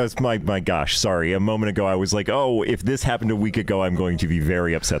 I was my gosh. Sorry. A moment ago, I was like, oh, if this happened a week ago, I'm going to be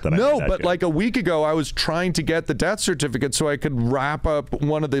very upset that I No, made that but joke. like a week ago, I was trying to get the death certificate so I could wrap up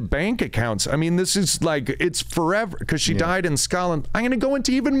one of the bank accounts. I mean, this is like, it's forever because she died in Scotland. I'm going to go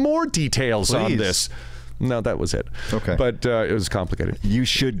into even more details on this. No, that was it. Okay. But it was complicated. You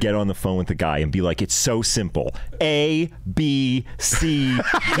should get on the phone with the guy and be like, it's so simple. A, B, C,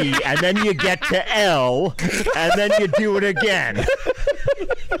 D, and then you get to L, and then you do it again.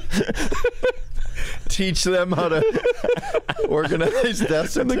 Teach them how to organize death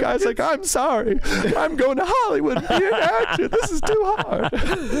certificates. And the guy's like, I'm sorry. I'm going to Hollywood to be an actor. This is too hard.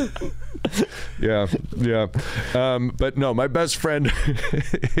 Yeah. But no, my best friend,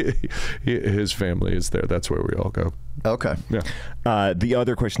 his family is there. That's where we all go. Okay. Yeah. The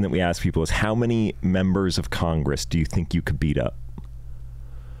other question that we ask people is, how many members of Congress do you think you could beat up?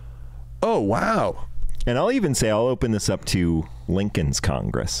 Oh, wow. And I'll even say, I'll open this up to Lincoln's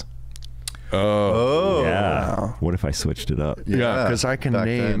Congress. Oh. Yeah. Wow. What if I switched it up? Yeah, because I can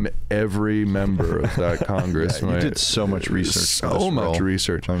name every member of that Congress. You did so much research. So much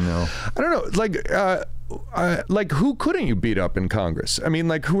research. I know. I don't know. Like who couldn't you beat up in Congress? I mean,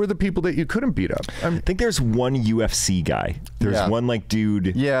 like, who are the people that you couldn't beat up? I think there's one UFC guy. There's one like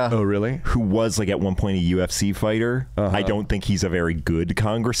dude. Yeah. Oh, really? Who was like at one point a UFC fighter. I don't think he's a very good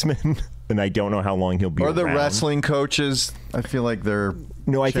congressman. and I don't know how long he'll be Or the around. wrestling coaches. I feel like they're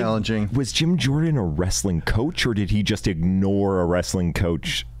challenging. Was Jim Jordan a wrestling coach, or did he just ignore a wrestling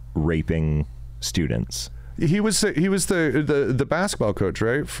coach raping students? He was the basketball coach,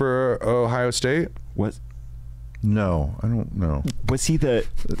 right, for Ohio State? What? No, I don't know. Was he the...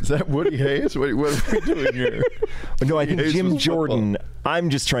 Is that Woody Hayes? What are we doing here? No, I think Hayes Jim was Jordan...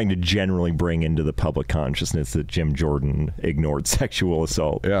 I'm just trying to generally bring into the public consciousness that Jim Jordan ignored sexual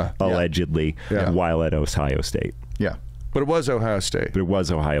assault, allegedly, while at Ohio State. Yeah. But it was Ohio State. But it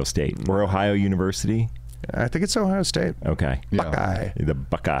was Ohio State. Or Ohio University? I think it's Ohio State. Okay. Yeah. Buckeye. The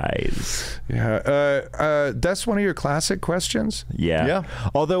Buckeyes. Yeah. That's one of your classic questions? Yeah. Yeah.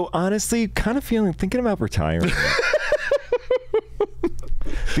 Although, honestly, kind of thinking about retiring.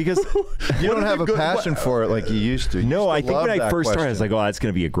 Because You don't have a passion for it like you used to. no, I think love when I that first started, I was question. like, oh, that's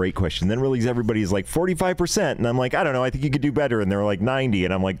going to be a great question. Then realized everybody's like 45%. And I'm like, I don't know. I think you could do better. And they're like 90.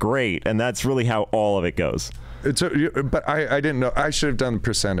 And I'm like, great. And that's really how all of it goes. But I didn't know. I should have done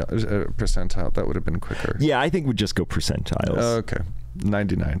percentile. That would have been quicker. Yeah, I think we'd just go percentiles. Okay.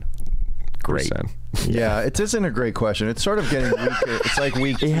 99. Great. Yeah, it isn't a great question. It's sort of getting weaker. It's like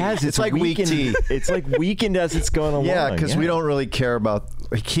weak. It has. It's like weak tea. It's like weakened as it's going along. Yeah, because we don't really care about.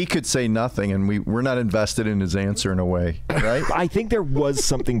 Like, he could say nothing, and we're not invested in his answer in a way, right? I think there was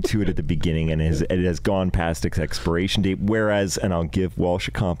something to it at the beginning, and it has gone past its expiration date. Whereas, and I'll give Walsh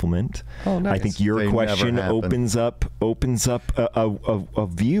a compliment. Oh, nice. I think your They question never happen. opens up a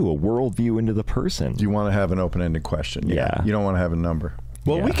view, a world view into the person. You want to have an open-ended question. Yeah. You don't want to have a number.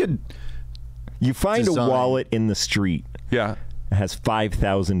 Well, Yeah. we could. You find Design. a wallet in the street. Yeah. It has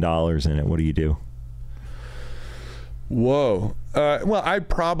 $5,000 in it. What do you do? Whoa. Well, I'd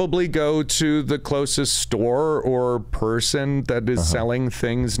probably go to the closest store or person that is selling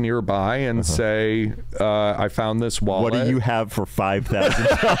things nearby and say, I found this wallet. What do you have for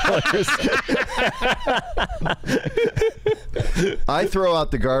 $5,000? I throw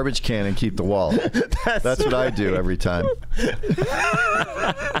out the garbage can and keep the wallet. That's what I do every time.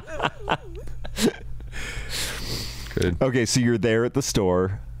 Good. Okay, so you're there at the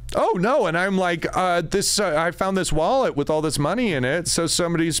store. Oh no! And I'm like, I found this wallet with all this money in it. So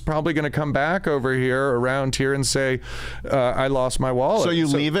somebody's probably going to come back over here, around here, and say, I lost my wallet. So you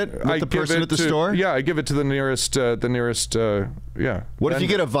leave it with the give person it at the to- store? Yeah, I give it to the nearest. Yeah. What if you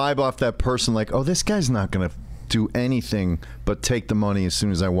get a vibe off that person like, oh, this guy's not going to do anything but take the money as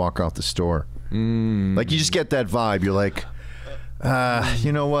soon as I walk out the store? Like, you just get that vibe. You're like,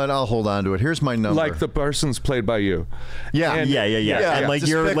 you know what? I'll hold on to it. Here's my number. Like the person's played by you. yeah. and- Yeah. And like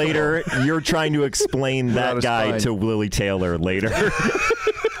Despicable. you're trying to explain Without that a guy spine. to Lily Taylor later.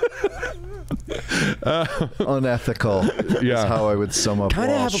 Unethical Yeah. is how I would sum up Kind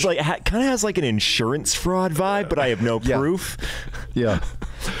of Walsh. has like an insurance fraud vibe, but I have no Yeah. proof. Yeah.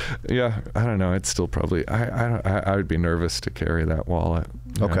 Yeah, I don't know. It's still probably. I would be nervous to carry that wallet.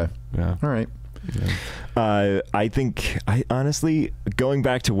 Yeah. Okay. Yeah. All right. I think, honestly, going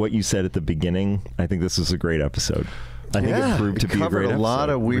back to what you said at the beginning, I think this was a great episode. I think it proved to be a covered great a lot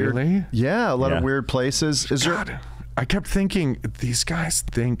episode. of weird. Really? Yeah, a lot Yeah. of weird places. Is there? God, I kept thinking these guys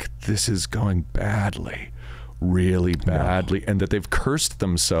think this is going badly, really badly, and that they've cursed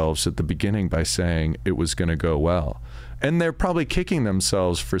themselves at the beginning by saying it was going to go well, and they're probably kicking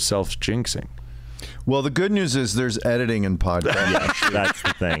themselves for self-jinxing. Well, the good news is there's editing in podcasts. Yes, that's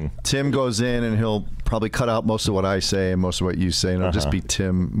the thing. Tim goes in and he'll probably cut out most of what I say and most of what you say, and it'll just be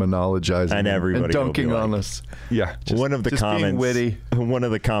Tim monologizing And everybody and will dunking be on like- us. Yeah. One of the just being comments, witty. one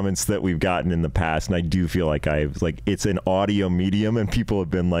of the comments that we've gotten in the past, and I do feel like it's an audio medium, and people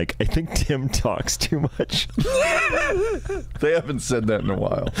have been like, I think Tim talks too much. They haven't said that in a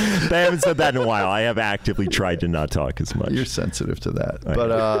while. They haven't said that in a while. I have actively tried to not talk as much. You're sensitive to that.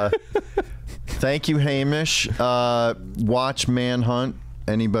 But thank you, Hamish. Watch Manhunt.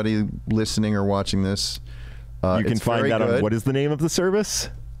 Anybody listening or watching this, You can it's find very that on, good. what is the name of the service?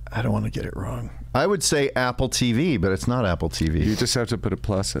 I don't want to get it wrong. I would say Apple TV, but it's not Apple TV. You just have to put a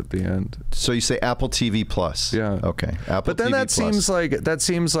plus at the end. So you say Apple TV Plus. Yeah. Okay. Apple But then TV that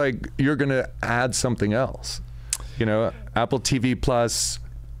seems like you're going to add something else. You know, Apple TV Plus.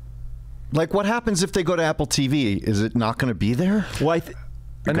 Like, what happens if they go to Apple TV? Is it not going to be there? Well,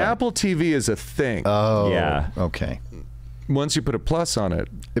 An Apple TV is a thing. Oh. Yeah. Okay. Once you put a plus on it,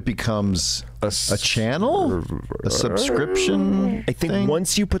 It becomes a a channel? A subscription? I think thing?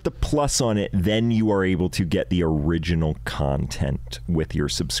 once you put the plus on it, then you are able to get the original content with your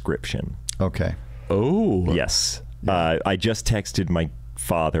subscription. Okay. Oh. Yes. I just texted my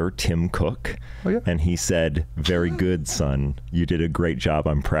father, Tim Cook, and he said, very good, son. You did a great job.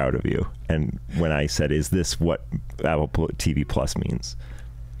 I'm proud of you. And when I said, is this what Apple TV Plus means?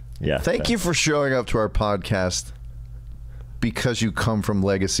 Yeah. Thank you for showing up to our podcast because you come from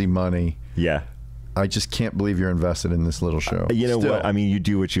legacy money. Yeah. I just can't believe you're invested in this little show. You know Still. what? I mean, you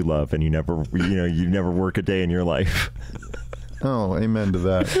do what you love, and you never work a day in your life. Oh, amen to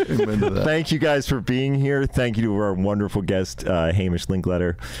that. Amen to that. Thank you guys for being here. Thank you to our wonderful guest, Hamish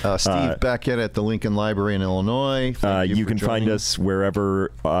Linklater. Steve Beckett at the Lincoln Library in Illinois. You can find us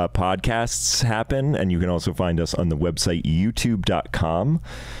wherever podcasts happen, and you can also find us on the website youtube.com.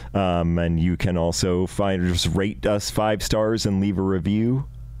 And you can also just rate us 5 stars and leave a review,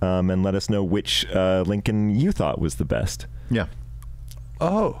 and let us know which Lincoln you thought was the best. Yeah.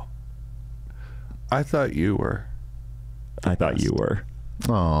 Oh, I thought you were. I thought you were.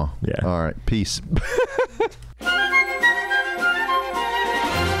 Oh, yeah. All right. Peace.